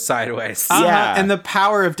sideways. And the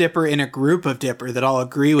power of Dipper in a group of Dipper that all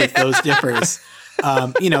agree with those Dippers,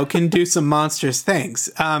 can do some monstrous things.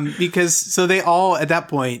 Because so they all at that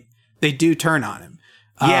point they do turn on him.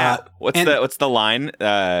 What's the line?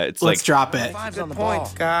 It's let's drop it. Good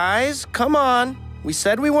point, guys. Come on. We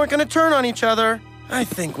said we weren't going to turn on each other. I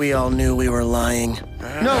think we all knew we were lying.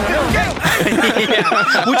 No.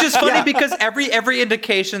 Yeah. Which is funny because every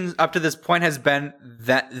indication up to this point has been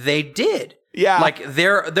that they did. Yeah. Like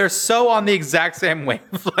they're so on the exact same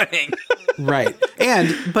wavelength. Right.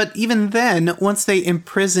 But even then, once they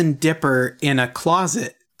imprison Dipper in a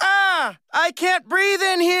closet. I can't breathe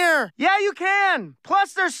in here. Yeah, you can.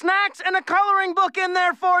 Plus there's snacks and a coloring book in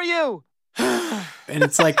there for you. And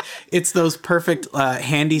it's like, it's those perfect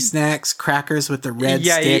handy snacks, crackers with the red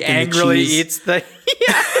stick he and angrily the cheese. eats the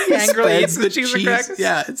he angrily eats the cheese and crackers.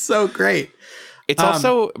 Yeah, it's so great. It's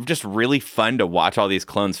also just really fun to watch all these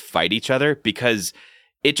clones fight each other because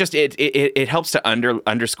it helps to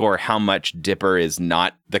underscore how much Dipper is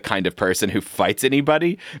not the kind of person who fights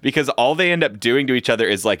anybody, because all they end up doing to each other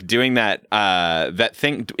is like doing that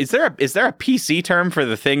thing. Is there a PC term for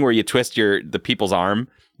the thing where you twist the people's arm?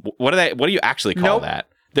 What do you actually call that?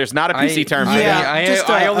 There's not a PC term for that.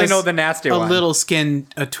 I only know the nasty one. A little skin,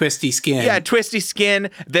 a twisty skin. Yeah, twisty skin.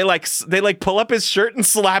 They pull up his shirt and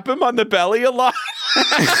slap him on the belly a lot.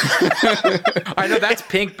 I know that's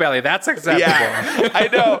pink belly. That's acceptable. Yeah, I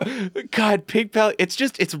know. God, pink belly.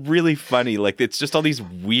 It's really funny. Like it's just all these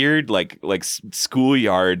weird like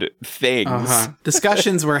schoolyard things.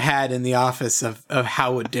 Discussions were had in the office of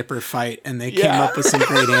how would Dipper fight, and they came up with some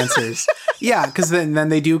great answers. Yeah, because then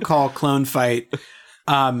they do call clone fight.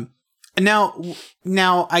 Now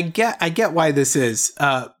I get why this is,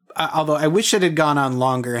 although I wish it had gone on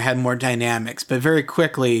longer, had more dynamics, but very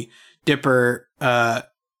quickly Dipper,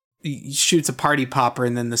 shoots a party popper,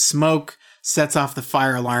 and then the smoke sets off the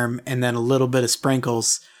fire alarm, and then a little bit of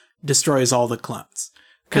sprinkles destroys all the clones.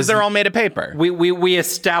 Because they're all made of paper. We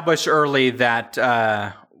establish early that,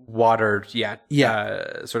 water,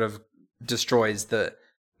 sort of destroys these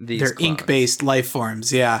They're clones. ink-based life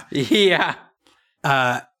forms. Yeah. Yeah.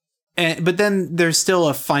 But then there's still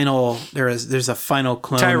a final. There's a final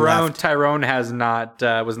clone. Tyrone was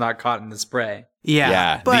not caught in the spray.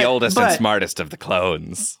 Yeah, the oldest and smartest of the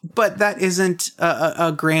clones. But that isn't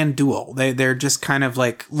a grand duel. They're just kind of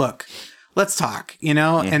like, look, let's talk,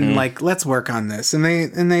 and like let's work on this, and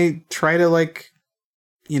they try to like,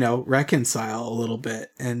 reconcile a little bit.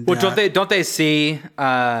 And well, don't they see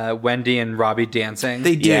Wendy and Robbie dancing?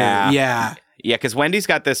 They do. Yeah. Yeah, because Wendy's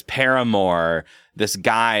got this paramour, this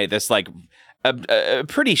guy, this like a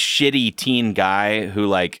pretty shitty teen guy who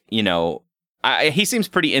like, he seems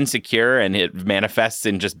pretty insecure, and it manifests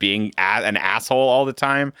in just being an asshole all the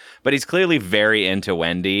time. But he's clearly very into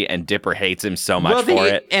Wendy, and Dipper hates him so much for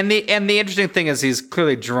it. And the interesting thing is he's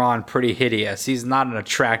clearly drawn pretty hideous. He's not an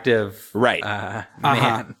attractive man.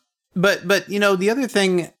 But the other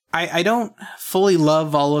thing, I don't fully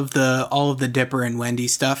love all of the Dipper and Wendy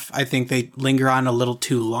stuff. I think they linger on a little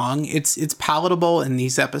too long. It's palatable in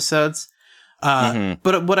these episodes.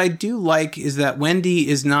 But what I do like is that Wendy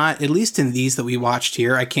is not, at least in these that we watched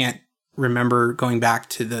here, I can't remember going back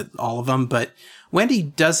to all of them, but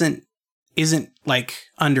Wendy isn't like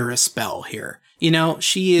under a spell here.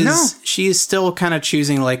 She is still kind of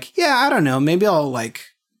choosing like, yeah, I don't know, maybe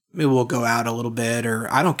we'll go out a little bit,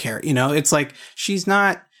 or I don't care. It's like she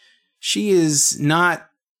is not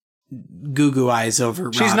goo goo eyes over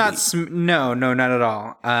Robbie. She's not, no, not at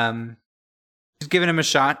all. She's giving him a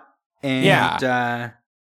shot. And it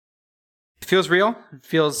feels real. It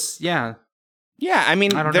feels, yeah. Yeah, I mean,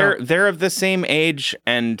 they're of the same age,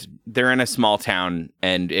 and they're in a small town,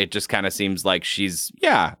 and it just kind of seems like she's,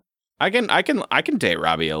 I can date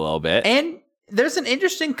Robbie a little bit. And there's an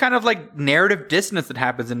interesting kind of like narrative dissonance that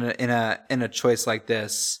happens in a choice like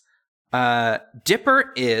this.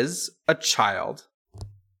 Dipper is a child,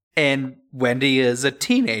 and Wendy is a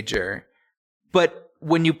teenager, but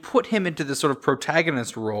when you put him into this sort of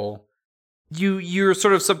protagonist role, you're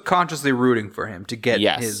sort of subconsciously rooting for him to get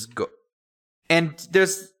his goal. And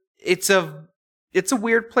it's a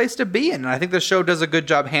weird place to be in, and I think the show does a good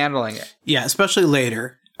job handling it. Yeah, especially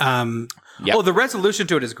later. Oh, the resolution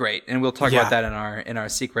to it is great, and we'll talk about that in our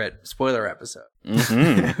secret spoiler episode.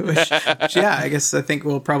 which, I guess I think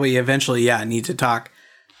we'll probably eventually need to talk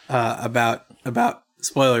about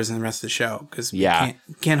spoilers in the rest of the show, because we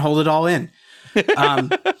can't hold it all in.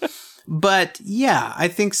 But yeah, I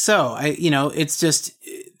think so.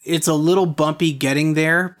 It's a little bumpy getting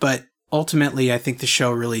there, but ultimately I think the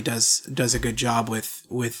show really does a good job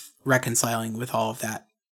with reconciling with all of that.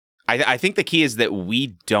 I think the key is that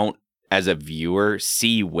we don't, as a viewer,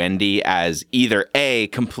 see Wendy as either A,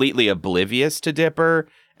 completely oblivious to Dipper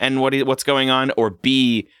and what's going on, or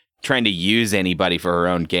B, trying to use anybody for her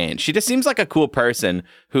own gain. She just seems like a cool person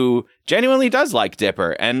who genuinely does like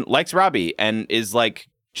Dipper and likes Robbie and is like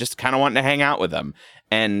just kind of wanting to hang out with him.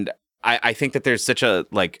 And I think that there's such a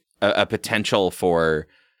potential for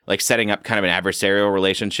like setting up kind of an adversarial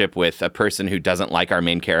relationship with a person who doesn't like our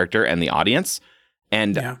main character and the audience.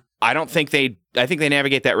 And I think they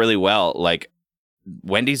navigate that really well. Like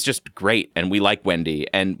Wendy's just great and we like Wendy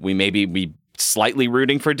and we maybe be slightly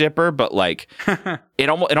rooting for Dipper, but like it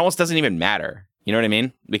almost doesn't even matter. You know what I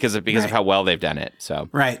mean? Because of how well they've done it. So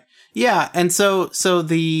right. Yeah. And so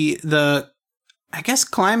the I guess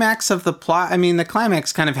climax of the plot, I mean, the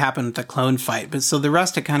climax kind of happened with the clone fight, but so the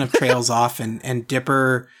rest it kind of trails off and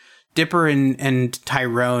Dipper and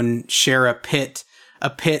Tyrone share a pit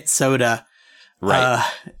soda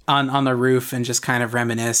on the roof and just kind of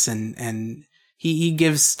reminisce and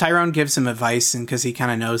Tyrone gives him advice and because he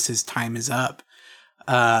kind of knows his time is up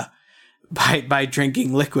by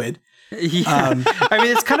drinking liquid. Yeah. I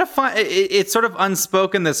mean, it's kind of fun. It's sort of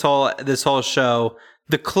unspoken this whole show.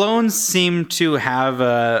 The clones seem to have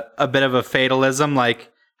a bit of a fatalism,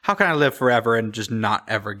 like how can I live forever and just not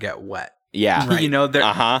ever get wet? Yeah, right. You know,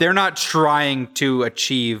 they're not trying to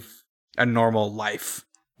achieve a normal life.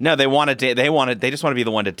 No, they just want to be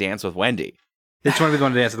the one to dance with Wendy. They just want to be the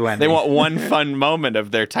one to dance with Wendy. They want one fun moment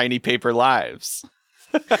of their tiny paper lives.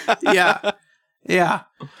 Yeah.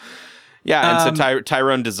 Yeah, and so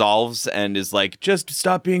Tyrone dissolves and is like, just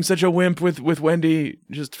stop being such a wimp with Wendy.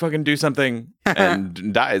 Just fucking do something,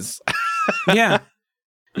 and dies. Yeah.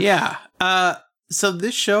 So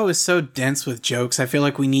this show is so dense with jokes. I feel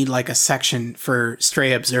like we need like a section for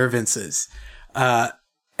stray observances.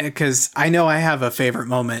 Because I know I have a favorite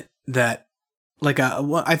moment that,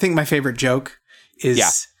 I think my favorite joke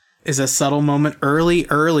is a subtle moment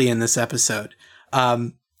early in this episode,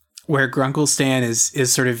 where Grunkle Stan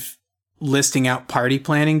is sort of listing out party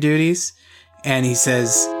planning duties, and he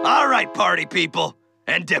says, "All right, party people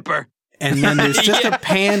and Dipper." And then there's just a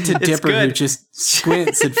pan to Dipper who just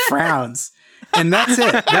squints and frowns. And that's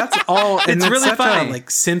it. That's all. And it's really such funny.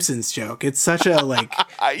 a Simpsons joke. It's such a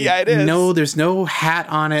yeah, it is. No, there's no hat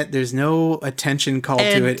on it. There's no attention called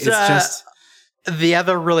to it. It's just the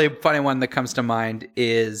other really funny one that comes to mind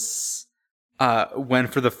is when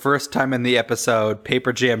for the first time in the episode,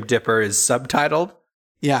 Paper Jam Dipper is subtitled.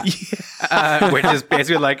 Yeah. Which is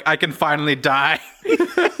basically like, I can finally die.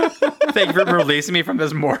 Thank you for releasing me from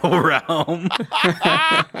this mortal realm.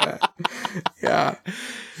 Yeah.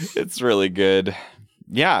 It's really good.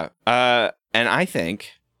 Yeah. And I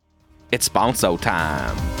think it's Sponso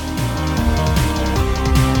time.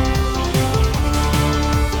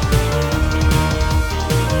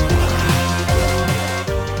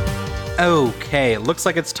 Okay. Looks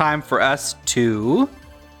like it's time for us to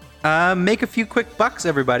make a few quick bucks,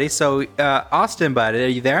 everybody. So, Austin, bud, are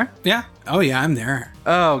you there? Yeah. Oh, yeah, I'm there.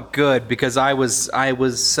 Oh, good, because I was a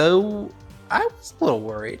little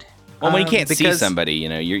worried. Well, when you can't see somebody, you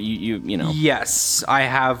know, you know. Yes,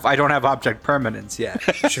 I don't have object permanence yet.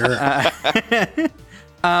 Sure.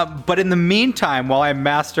 But in the meantime, while I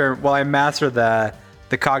master the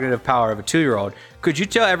cognitive power of a 2-year-old, could you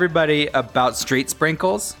tell everybody about Street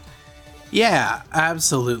Sprinkles? Yeah,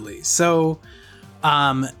 absolutely. So,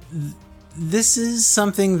 this is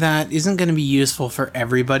something that isn't going to be useful for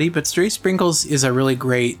everybody, but Street Sprinkles is a really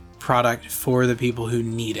great product for the people who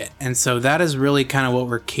need it. And so that is really kind of what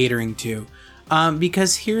we're catering to.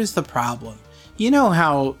 Because here's the problem. You know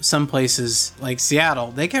how some places like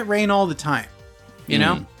Seattle, they get rain all the time, you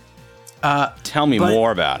know? Tell me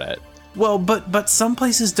more about it. Well, but some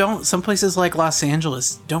places don't. Some places like Los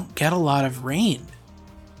Angeles don't get a lot of rain.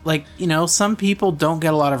 Like, you know, some people don't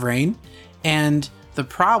get a lot of rain. And the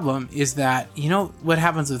problem is that, you know, what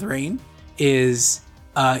happens with rain is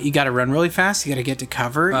you got to run really fast. You got to get to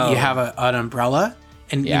cover. You have an umbrella.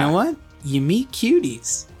 And you know what? You meet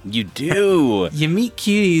cuties. You do. You meet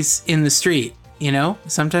cuties in the street, you know?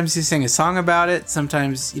 Sometimes you sing a song about it.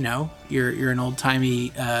 Sometimes, you know, you're an old-timey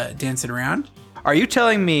dancing around. Are you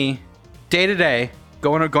telling me day to day,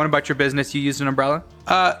 going about your business, you use an umbrella?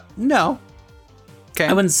 No. Okay.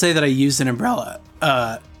 I wouldn't say that I used an umbrella.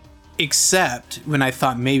 Except when I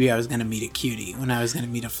thought maybe I was going to meet a cutie, when I was going to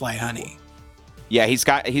meet a fly honey. Yeah, he's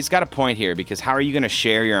got a point here, because how are you going to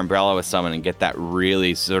share your umbrella with someone and get that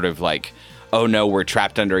really sort of like, oh no, we're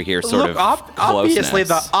trapped under here sort of obviously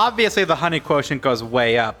closeness. the honey quotient goes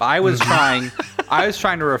way up. I was trying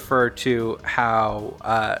to refer to how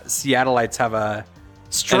Seattleites have a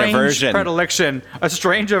strange predilection, a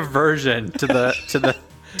strange aversion to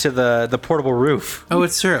the portable roof. Oh,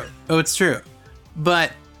 it's true.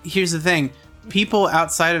 But here's the thing. People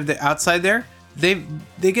outside there,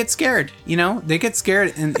 they get scared, they get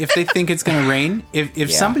scared. And if they think it's going to rain,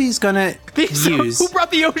 if somebody's going to use... Who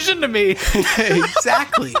brought the ocean to me?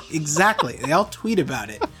 Exactly. They all tweet about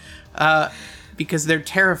it because they're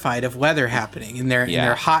terrified of weather happening in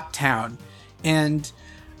their hot town. And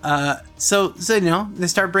so they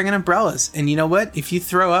start bringing umbrellas. And you know what? If you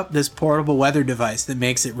throw up this portable weather device that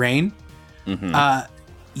makes it rain,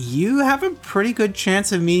 you have a pretty good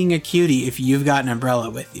chance of meeting a cutie if you've got an umbrella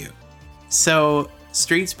with you. So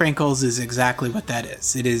street sprinkles is exactly what that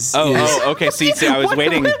is. It is. Okay. See, I was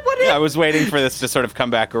waiting. I was waiting for this to sort of come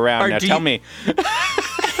back around. Now tell me.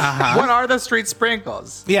 What are the street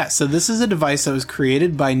sprinkles? Yeah. So this is a device that was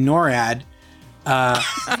created by NORAD,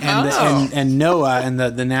 and NOAA and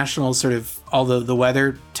the national sort of all the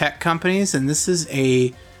weather tech companies. And this is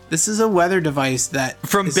a weather device that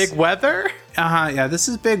from Big Weather. Yeah, this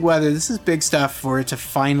is big weather. This is big stuff for it to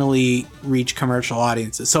finally reach commercial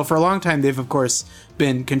audiences. So for a long time, they've, of course,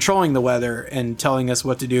 been controlling the weather and telling us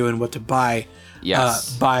what to do and what to buy.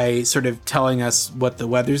 Yes. By sort of telling us what the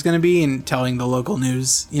weather's going to be and telling the local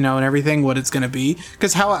news, and everything, what it's going to be.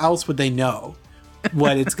 Because how else would they know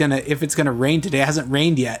what it's going to, if it's going to rain today? It hasn't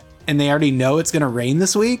rained yet. And they already know it's going to rain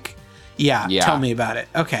this week? Yeah, tell me about it.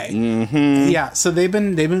 Okay. Yeah, so they've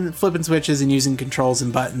been flipping switches and using controls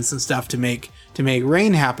and buttons and stuff to make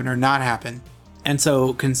rain happen or not happen. And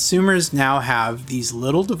so consumers now have these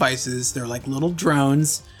little devices. They're like little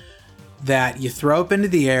drones that you throw up into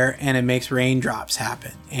the air and it makes raindrops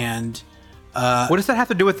happen. And what does that have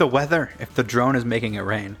to do with the weather if the drone is making it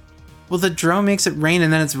rain? Well, the drone makes it rain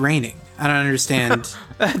and then it's raining. I don't understand.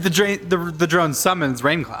 The drone summons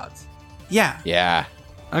rain clouds. Yeah. Yeah.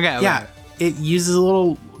 Okay. Yeah, it uses a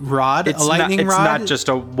little rod, a lightning rod. It's not just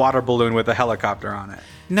a water balloon with a helicopter on it.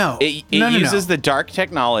 No. It uses the dark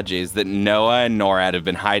technologies that NOAA and NORAD have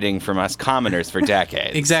been hiding from us commoners for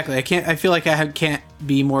decades. Exactly. I feel like I can't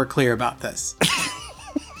be more clear about this.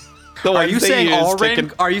 Are you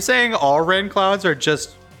saying all rain clouds are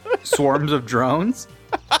just swarms of drones?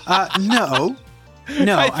 No.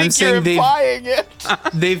 No, I'm saying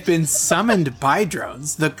they've been summoned by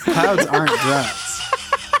drones. The clouds aren't drones.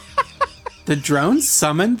 The drones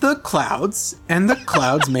summon the clouds, and the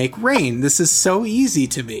clouds make rain. This is so easy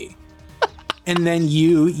to me. And then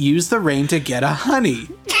you use the rain to get a honey.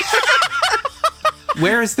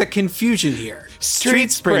 Where is the confusion here?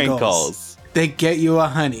 Street sprinkles. They get you a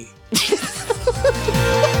honey.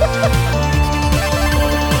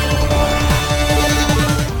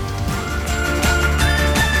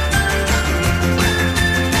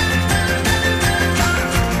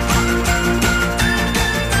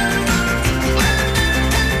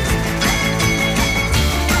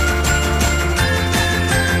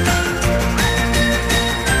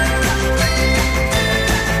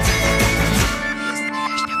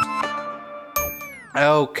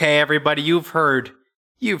 Okay, everybody, you've heard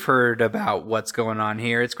about what's going on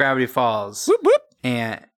here. It's Gravity Falls. Whoop, whoop.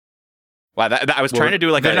 And wow, I was trying to do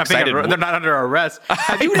like an excited. They're not under arrest.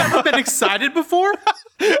 Have you never been excited before?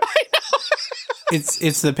 I know.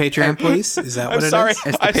 It's the Patreon police. Is that what it sorry. is?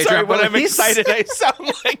 It's the I'm Patreon sorry. When I'm police. excited, I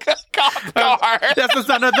sound like a cop car. That's the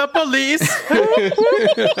sound of the police.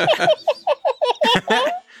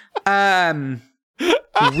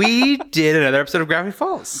 We did another episode of Gravity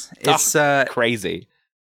Falls. It's crazy.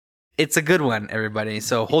 It's a good one, everybody.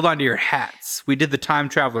 So hold on to your hats. We did the Time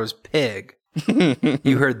Traveler's Pig.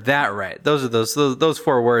 You heard that right. Those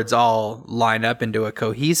four words all line up into a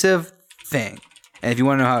cohesive thing. And if you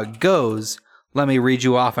want to know how it goes, let me read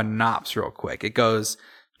you off a Knops real quick. It goes,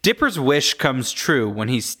 Dipper's wish comes true when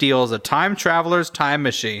he steals a time traveler's time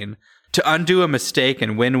machine to undo a mistake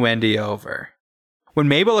and win Wendy over. When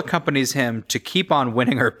Mabel accompanies him to keep on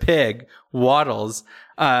winning her pig, Waddles,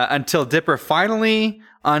 until Dipper finally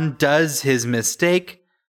undoes his mistake,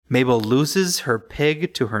 Mabel loses her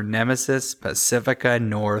pig to her nemesis, Pacifica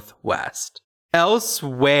Northwest.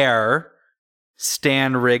 Elsewhere,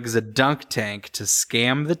 Stan rigs a dunk tank to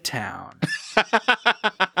scam the town.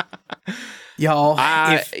 Y'all,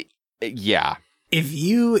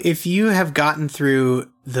 if you have gotten through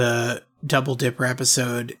the Double Dipper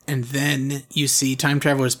episode and then you see Time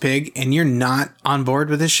Traveler's Pig and you're not on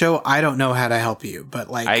board with this show, I don't know how to help you.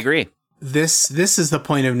 But like, I agree. This is the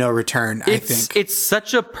point of no return. I think it's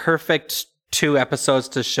such a perfect 2 episodes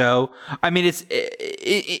to show. I mean,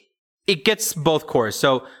 it gets both cores.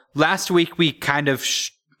 So last week we kind of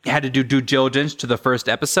had to do due diligence to the first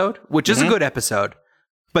episode, which is a good episode.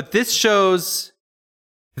 But this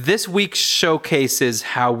week showcases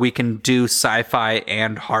how we can do sci-fi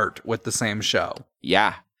and heart with the same show.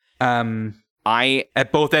 Yeah.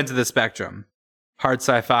 At both ends of the spectrum. Hard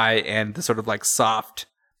sci-fi and the sort of like soft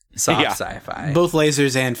soft sci-fi. Both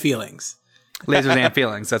lasers and feelings. Lasers and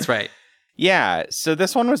feelings. That's right. Yeah. So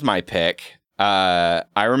this one was my pick. I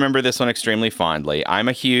remember this one extremely fondly. I'm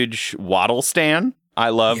a huge Waddle stan. I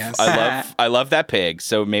love that pig.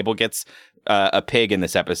 So Mabel gets a pig in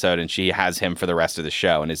this episode, and she has him for the rest of the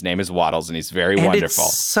show. And his name is Waddles, and he's very wonderful.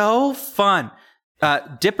 It's so fun.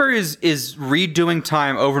 Dipper is redoing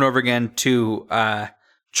time over and over again to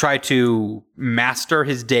try to master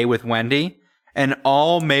his day with Wendy, and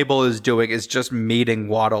all Mabel is doing is just meeting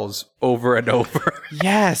Waddles over and over.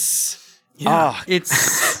 Yes. Yeah. Oh,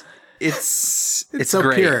 It's so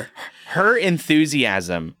great. pure. Her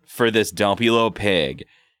enthusiasm for this dumpy little pig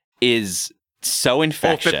is so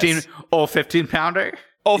infectious. 15 pounder.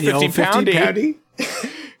 Oh, The old 15 poundy.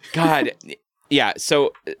 15 God. Yeah.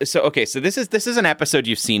 So okay. So this is an episode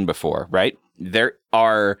you've seen before, right? There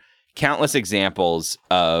are countless examples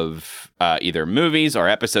of either movies or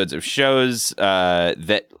episodes of shows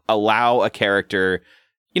that allow a character,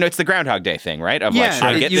 it's the Groundhog Day thing, right? Of like,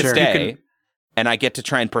 I get this day and I get to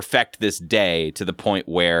try and perfect this day to the point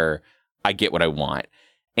where I get what I want.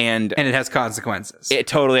 And it has consequences. It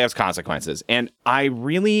totally has consequences. And I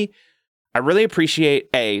really appreciate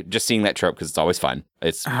just seeing that trope because it's always fun.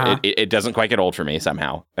 It doesn't quite get old for me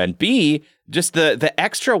somehow. And B, just the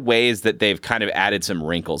extra ways that they've kind of added some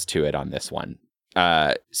wrinkles to it on this one.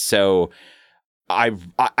 So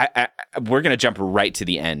we're gonna jump right to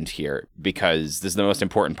the end here because this is the most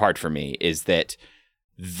important part for me. Is that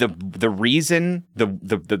the reason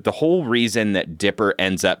the whole reason that Dipper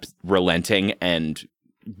ends up relenting and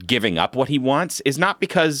giving up what he wants is not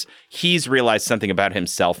because he's realized something about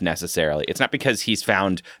himself necessarily. It's not because he's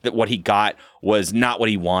found that what he got was not what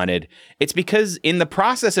he wanted. It's because in the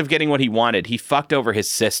process of getting what he wanted, he fucked over his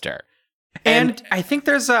sister. And I think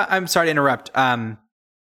I'm sorry to interrupt.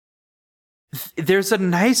 There's a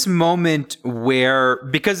nice moment where,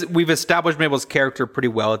 because we've established Mabel's character pretty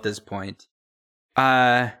well at this point,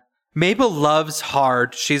 Mabel loves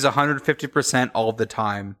hard. She's 150% all the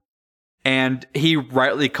time. And he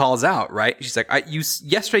rightly calls out, right? She's like,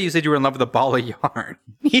 yesterday you said you were in love with a ball of yarn.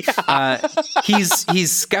 Yeah.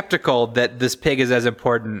 He's skeptical that this pig is as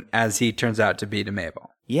important as he turns out to be to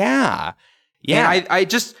Mabel. Yeah. Yeah.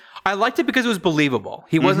 And I liked it because it was believable.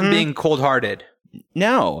 He wasn't being cold-hearted.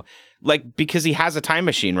 No. Like, because he has a time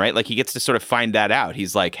machine, right? Like, he gets to sort of find that out.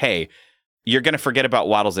 He's like, hey, you're going to forget about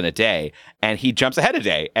Waddles in a day. And he jumps ahead a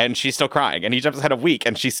day and she's still crying. And he jumps ahead a week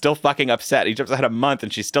and she's still fucking upset. He jumps ahead a month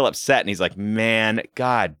and she's still upset. And he's like, man,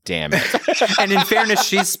 God damn it. And in fairness,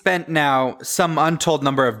 she's spent now some untold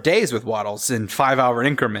number of days with Waddles in 5-hour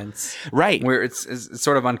increments. Right. Where it's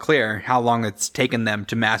sort of unclear how long it's taken them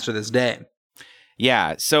to master this day.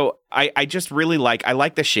 Yeah. So I just really I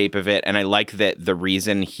like the shape of it. And I like that the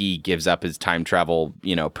reason he gives up his time travel,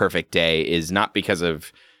 perfect day is not because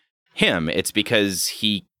of him. It's because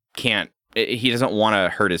he doesn't want to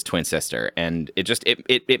hurt his twin sister. And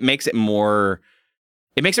it makes it more,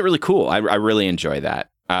 it makes it really cool. I really enjoy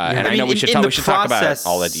that. And I know we should talk about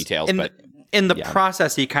all the details, but in the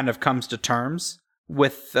process, he kind of comes to terms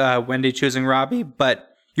with Wendy choosing Robbie,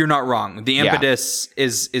 but you're not wrong. The impetus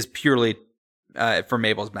is purely for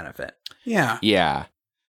Mabel's benefit. Yeah. Yeah.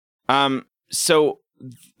 So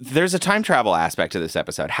there's a time travel aspect to this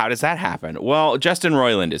episode. How does that happen? Well, Justin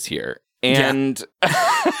Roiland is here. And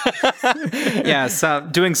so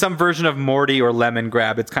doing some version of Morty or Lemon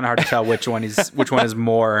Grab, it's kind of hard to tell which one is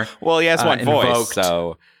more. Well, he has one invoked. voice,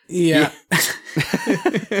 so yeah.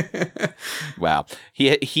 Wow,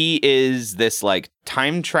 he is this like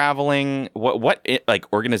time traveling. What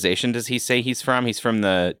organization does he say he's from? He's from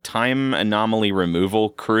the Time Anomaly Removal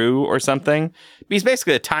Crew or something. He's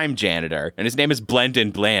basically a time janitor, and his name is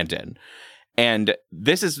Blendon Blandon. And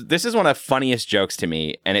this is one of the funniest jokes to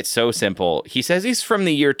me, and it's so simple. He says he's from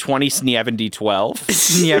the year 2012.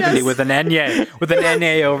 Snevendy with an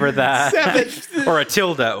N-A over the or a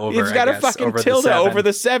tilde over. He's got a fucking tilde over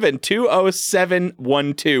the 7.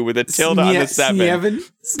 20712 with a tilde on the 7.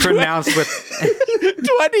 Pronounced with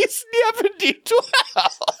 2012.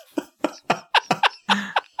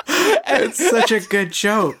 It's such a good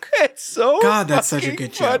joke. It's so God, that's such a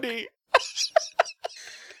good funny. joke.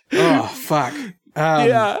 Oh fuck.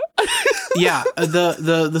 Yeah. Yeah.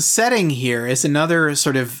 The setting here is another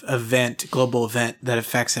sort of global event that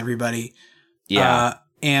affects everybody. Yeah.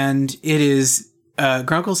 And it is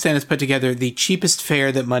Grunkle Stan has put together the cheapest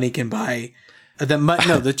fare that money can buy.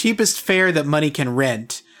 The cheapest fare that money can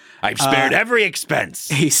rent. I've spared every expense.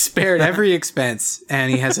 He spared every expense,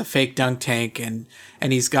 and he has a fake dunk tank, and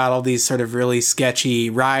he's got all these sort of really sketchy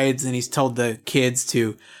rides, and he's told the kids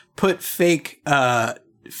to put fake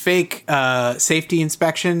fake safety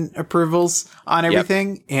inspection approvals on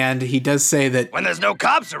everything, and he does say that when there's no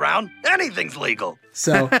cops around, anything's legal.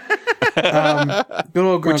 So, good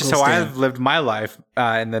old which is how Stan. I've lived my life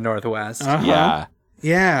in the Northwest.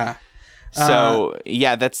 Yeah. So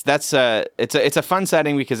that's it's a fun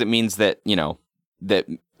setting because it means that, you know, that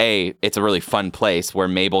it's a really fun place where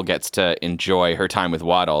Mabel gets to enjoy her time with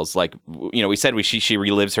Waddles. Like, you know, we said she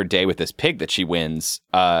relives her day with this pig that she wins.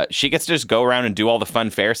 She gets to just go around and do all the fun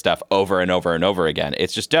fair stuff over and over and over again.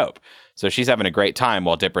 It's just dope. So she's having a great time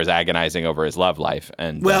while Dipper's agonizing over his love life.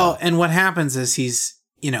 And and what happens is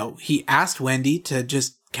he asked Wendy to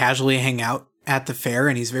just casually hang out at the fair,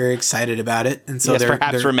 and he's very excited about it. And so they're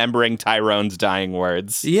remembering Tyrone's dying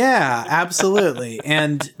words. Yeah, absolutely.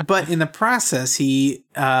 But in the process, he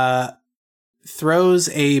throws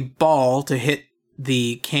a ball to hit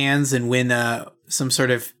the cans and win some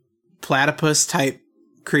sort of platypus type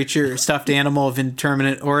creature, stuffed animal of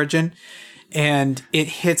indeterminate origin. And it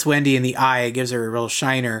hits Wendy in the eye. It gives her a real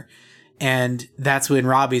shiner. And that's when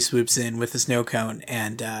Robbie swoops in with the snow cone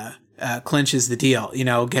and clinches the deal, you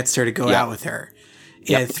know, gets her to go out with her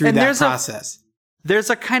through that process. There's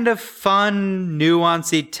a kind of fun,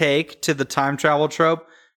 nuancy take to the time travel trope.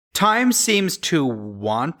 Time seems to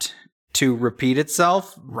want to repeat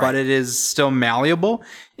itself, but it is still malleable.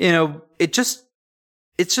 You know, it's just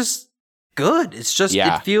good. It's just,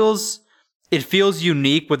 it feels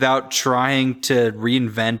unique without trying to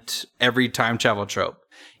reinvent every time travel trope.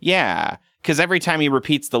 Yeah. Because every time he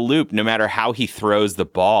repeats the loop, no matter how he throws the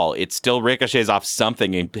ball, it still ricochets off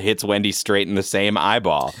something and hits Wendy straight in the same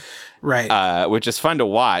eyeball. Right. Which is fun to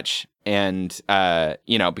watch. And,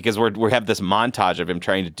 you know, because we have this montage of him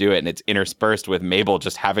trying to do it, and it's interspersed with Mabel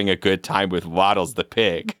just having a good time with Waddles the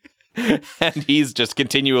pig. And he's just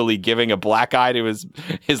continually giving a black eye to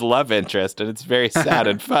his love interest, and it's very sad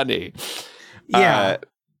and funny. Yeah.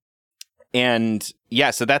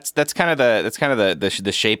 So that's kind of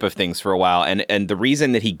the shape of things for a while, and the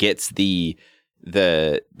reason that he gets the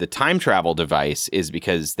time travel device is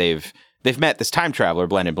because they've met this time traveler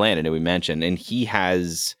Blandon Blandon, who we mentioned, and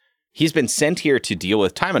he's been sent here to deal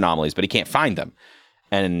with time anomalies, but he can't find them.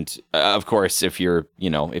 And of course, if you're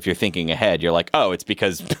thinking ahead, you're like, oh, it's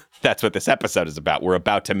because that's what this episode is about. We're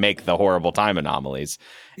about to make the horrible time anomalies.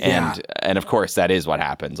 And of course, that is what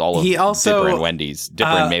happens. All of Dipper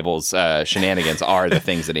and Mabel's shenanigans are the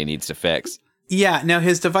things that he needs to fix. Yeah. Now,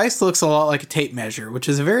 his device looks a lot like a tape measure, which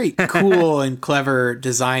is a very cool and clever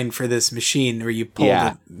design for this machine, where you pull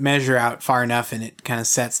the measure out far enough and it kind of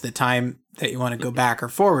sets the time that you want to go back or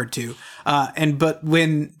forward to. But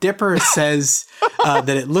when Dipper says that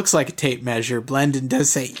it looks like a tape measure, Blandon does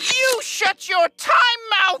say, "You shut your time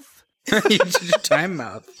mouth." You shut your time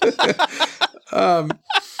mouth.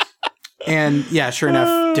 And yeah, sure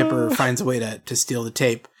enough, Dipper finds a way to steal the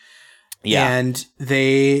tape. Yeah. And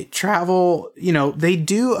they travel, you know, they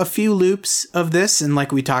do a few loops of this. And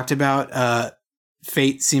like we talked about,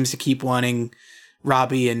 Fate seems to keep wanting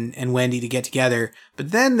Robbie and Wendy to get together.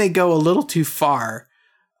 But then they go a little too far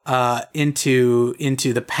into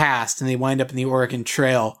the past, and they wind up in the Oregon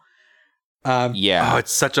Trail. Oh,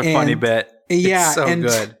 it's such a funny bit. Yeah. It's so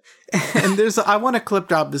good. And I want to clip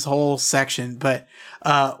drop this whole section, but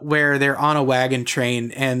where they're on a wagon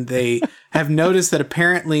train and they have noticed that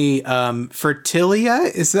apparently Fertilia,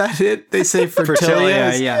 is that it? They say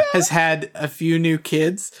Fertilia has had a few new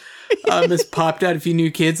kids. Has popped out a few new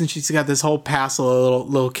kids, and she's got this whole passel of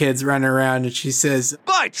little kids running around, and she says,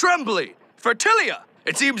 "By Trembly, Fertilia,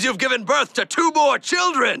 it seems you've given birth to 2 more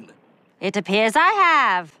children." It appears I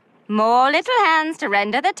have. More little hands to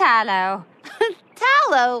render the tallow.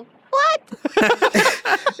 Tallow? What?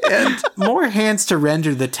 And more hands to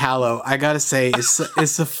render the tallow, I gotta say, is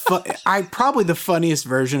probably the funniest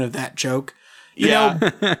version of that joke. You know,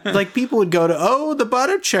 like people would go to, the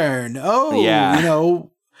butter churn. You know.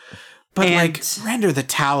 But render the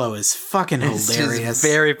tallow is fucking hilarious. It's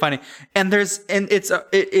very funny. And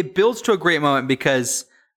it builds to a great moment because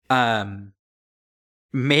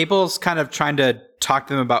Mabel's kind of trying to talk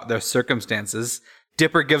to them about their circumstances.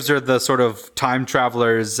 Dipper gives her the sort of time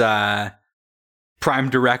traveler's prime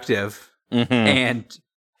directive, and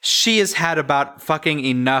she has had about fucking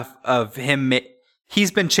enough of him.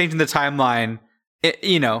 He's been changing the timeline,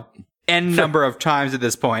 you know, n number of times at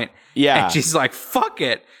this point. Yeah, and she's like, "Fuck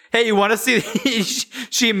it." Hey, you want to see?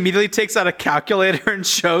 She immediately takes out a calculator and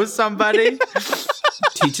shows somebody.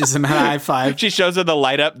 Teaches him how to high five. She shows her the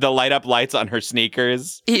light up lights on her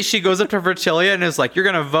sneakers. She goes up to Fertilia and is like, "You're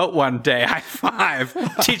gonna vote one day. High five.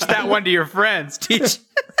 Teach that one to your friends. Teach."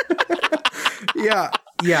 Yeah.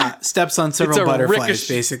 steps on several butterflies,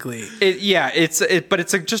 basically. But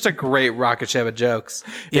it's just a great ricochet of jokes.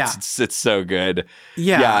 Yeah, it's so good.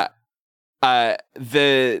 Yeah.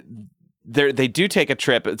 They do take a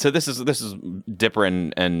trip. So this is Dipper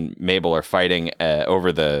and Mabel are fighting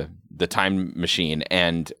over the time machine,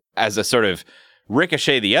 and as a sort of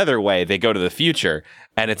ricochet the other way, they go to the future,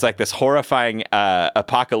 and it's like this horrifying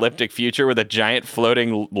apocalyptic future with a giant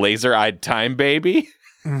floating laser-eyed time baby.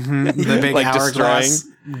 Mm-hmm. The big like hourglass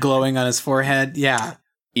glowing on his forehead. Yeah.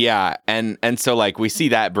 Yeah, and so like we see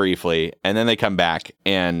that briefly, and then they come back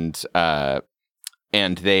and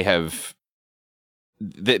they have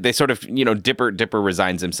they sort of, you know, Dipper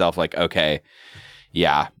resigns himself like, okay,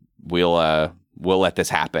 yeah, we'll let this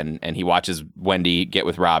happen. And he watches Wendy get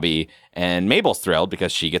with Robbie, and Mabel's thrilled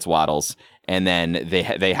because she gets Waddles. And then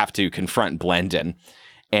they have to confront Blendon,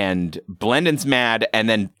 and Blendon's mad. And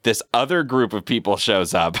then this other group of people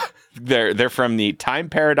shows up. They're from the Time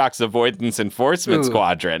Paradox Avoidance Enforcement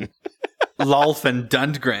Squadron. Lolf and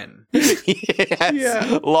Dundgren. Yes.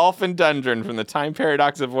 Yeah. Lolf and Dundgren from the Time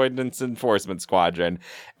Paradox Avoidance Enforcement Squadron.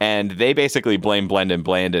 And they basically blame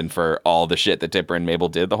Blandon for all the shit that Dipper and Mabel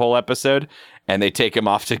did the whole episode. And they take him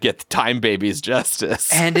off to get the Time Babies justice.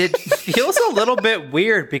 And it feels a little bit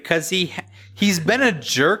weird because he's been a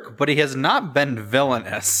jerk, but he has not been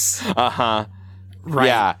villainous. Uh-huh. Right.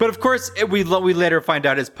 Yeah. But of course, we later find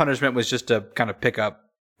out his punishment was just to kind of pick up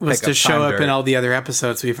show up in all the other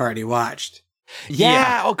episodes we've already watched.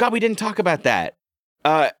 Yeah. Oh God, we didn't talk about that.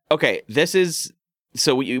 Okay, this is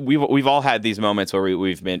so we've all had these moments where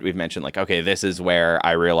we've mentioned like, okay, this is where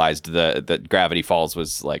I realized that Gravity Falls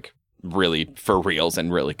was like really for reals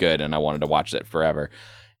and really good, and I wanted to watch it forever.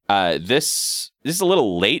 This is a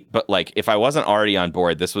little late, but like if I wasn't already on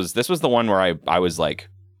board, this was the one where I was like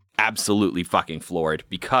absolutely fucking floored,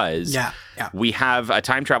 because we have a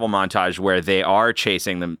time travel montage where they are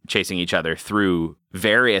chasing each other through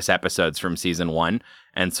various episodes from season 1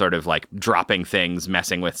 and sort of like dropping things,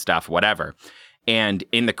 messing with stuff, whatever. And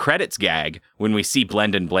in the credits gag, when we see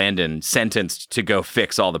Blandon sentenced to go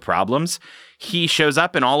fix all the problems, he shows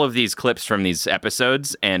up in all of these clips from these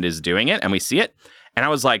episodes and is doing it, and we see it. And I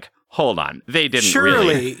was like, hold on, they didn't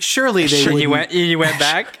surely they you went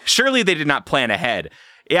back? Surely they did not plan ahead.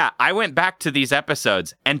 Yeah, I went back to these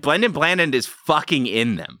episodes, and Blandon is fucking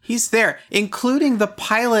in them. He's there, including the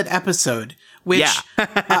pilot episode, which,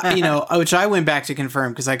 which I went back to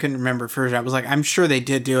confirm because I couldn't remember first. I was like, I'm sure they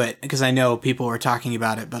did do it because I know people were talking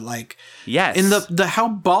about it, but like, yes, in the how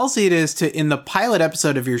ballsy it is to in the pilot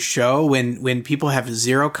episode of your show when people have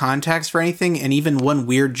zero context for anything, and even one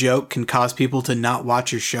weird joke can cause people to not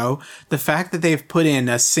watch your show. The fact that they've put in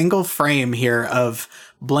a single frame here of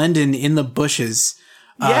Blendon in the bushes.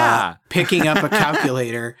 Picking up a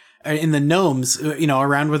calculator in the gnomes,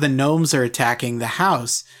 around where the gnomes are attacking the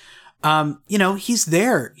house. He's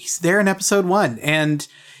there. He's there in episode 1. And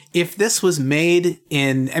if this was made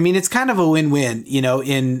it's kind of a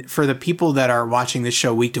win-win, for the people that are watching this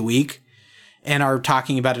show week to week and are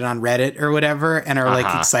talking about it on Reddit or whatever and are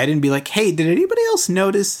like excited and be like, hey, did anybody else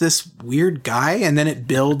notice this weird guy? And then it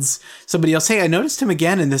builds somebody else. Hey, I noticed him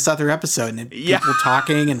again in this other episode, and people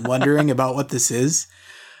talking and wondering about what this is.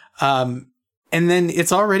 And then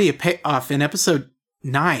it's already a payoff in episode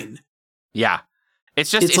 9. Yeah.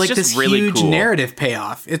 It's like just this really huge cool narrative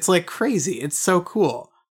payoff. It's like crazy. It's so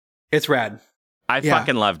cool. It's rad. I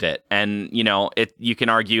fucking loved it. And, you can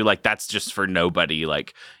argue like that's just for nobody.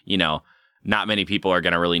 Like, not many people are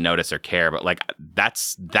going to really notice or care, but like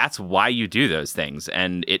that's why you do those things.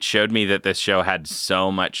 And it showed me that this show had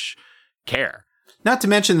so much care. Not to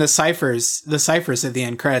mention the ciphers at the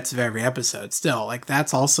end credits of every episode. Still, like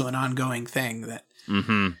that's also an ongoing thing that,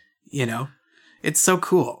 it's so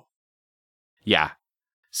cool. Yeah.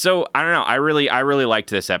 So I don't know. I really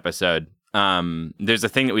liked this episode. There's a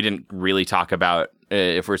thing that we didn't really talk about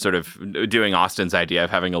if we're sort of doing Austin's idea of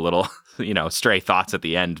having a little, stray thoughts at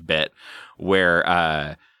the end bit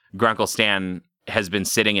where Grunkle Stan has been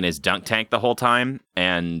sitting in his dunk tank the whole time,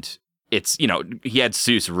 and it's, he had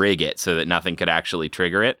Seuss rig it so that nothing could actually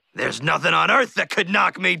trigger it. There's nothing on Earth that could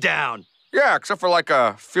knock me down. Yeah, except for like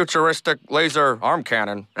a futuristic laser arm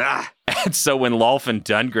cannon. And so when Lolf and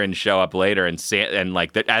Dundgren show up later and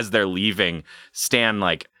as they're leaving, Stan,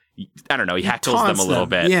 like, I don't know, he heckles them a little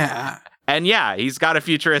bit. Yeah. And yeah, he's got a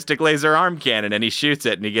futuristic laser arm cannon and he shoots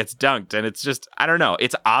it and he gets dunked. And it's just, I don't know,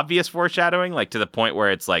 it's obvious foreshadowing, like to the point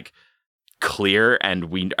where it's like clear and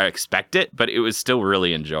we expect it, but it was still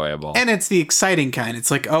really enjoyable. And it's the exciting kind.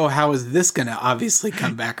 It's like, oh, how is this going to obviously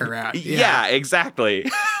come back around? Yeah, exactly.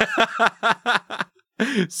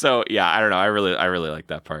 So yeah, I don't know. I really like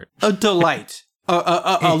that part. A delight.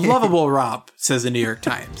 A lovable romp, says the New York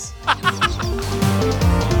Times.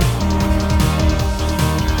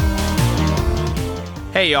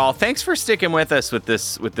 Hey y'all, thanks for sticking with us with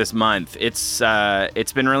this month. It's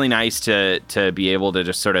been really nice to be able to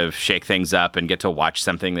just sort of shake things up and get to watch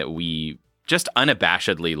something that we just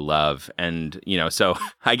unabashedly love. And, so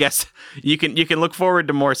I guess you can look forward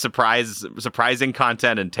to more surprising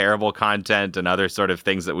content and terrible content and other sort of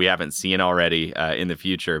things that we haven't seen already in the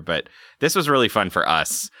future. But this was really fun for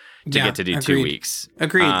us to get to do agreed. 2 weeks.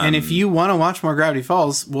 Agreed. And if you want to watch more Gravity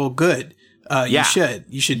Falls, well, good. You should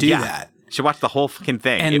do that. You should watch the whole fucking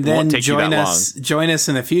thing. And it then won't take join you that us. long. Join us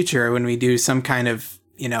in the future when we do some kind of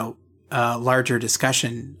larger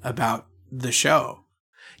discussion about the show.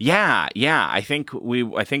 Yeah. I think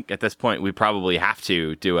at this point we probably have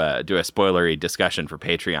to do a spoilery discussion for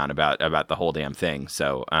Patreon about the whole damn thing.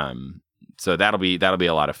 So that'll be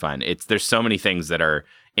a lot of fun. There's so many things that are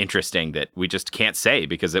interesting that we just can't say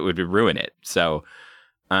because it would ruin it. So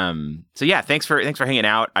yeah, thanks for hanging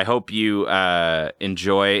out. I hope you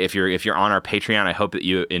enjoy, if you're on our Patreon, I hope that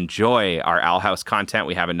you enjoy our Owl House content.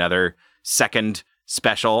 We have another second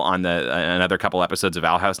special on another couple episodes of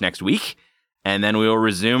Owl House next week. And then we will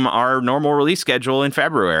resume our normal release schedule in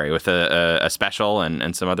February with a special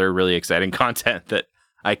and some other really exciting content that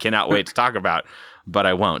I cannot wait to talk about, but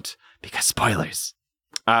I won't because spoilers.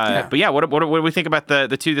 But yeah, what do we think about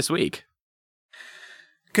the two this week?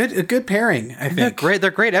 A good pairing, I think.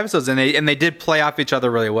 They're great episodes, and they did play off each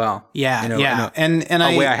other really well. Yeah, in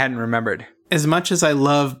a way I hadn't remembered. As much as I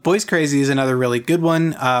love Boys Crazy is another really good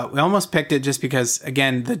one. We almost picked it just because,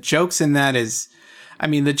 again, the jokes in that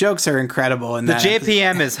the jokes are incredible. And the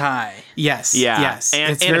JPM is high. Yes, yeah, yes,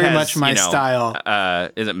 and it's very much my style.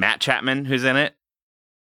 Is it Matt Chapman who's in it?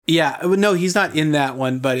 Yeah, no, he's not in that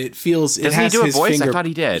one, but it feels. Doesn't he do a voice? I thought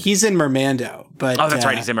he did. He's in Mermando, but that's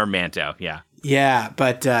right, he's in Mermando. Yeah. Yeah,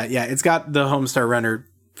 but it's got the Homestar Runner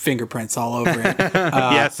fingerprints all over it.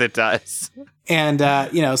 Yes, it does. And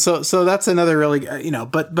so that's another really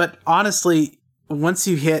but honestly, once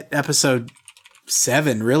you hit episode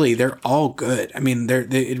 7, really, they're all good. I mean,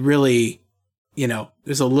 it really,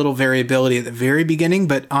 there's a little variability at the very beginning,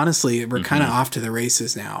 but honestly, we're kind of off to the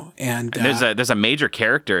races now. And there's a major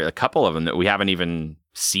character, a couple of them that we haven't even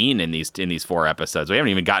seen in these 4 episodes. We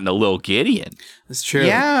haven't even gotten a little Gideon. That's true.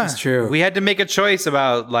 Yeah, that's true. We had to make a choice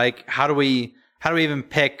about how do we even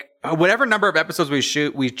pick whatever number of episodes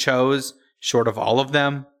we chose. Short of all of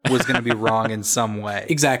them was going to be wrong in some way.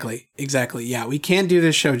 Exactly. Yeah, we can't do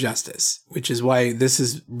this show justice, which is why this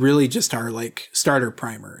is really just our starter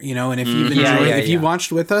primer, And if you've enjoyed, if you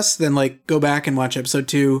watched with us, then go back and watch episode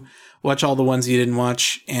 2, watch all the ones you didn't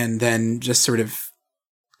watch, and then just sort of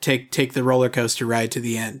take the roller coaster ride to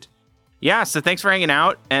the end. Yeah. So thanks for hanging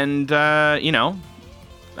out, and God,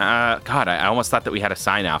 I almost thought that we had a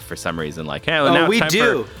sign off for some reason. Now we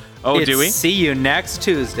do. Do we? See you next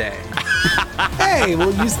Tuesday. Hey,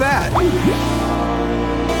 we'll use that.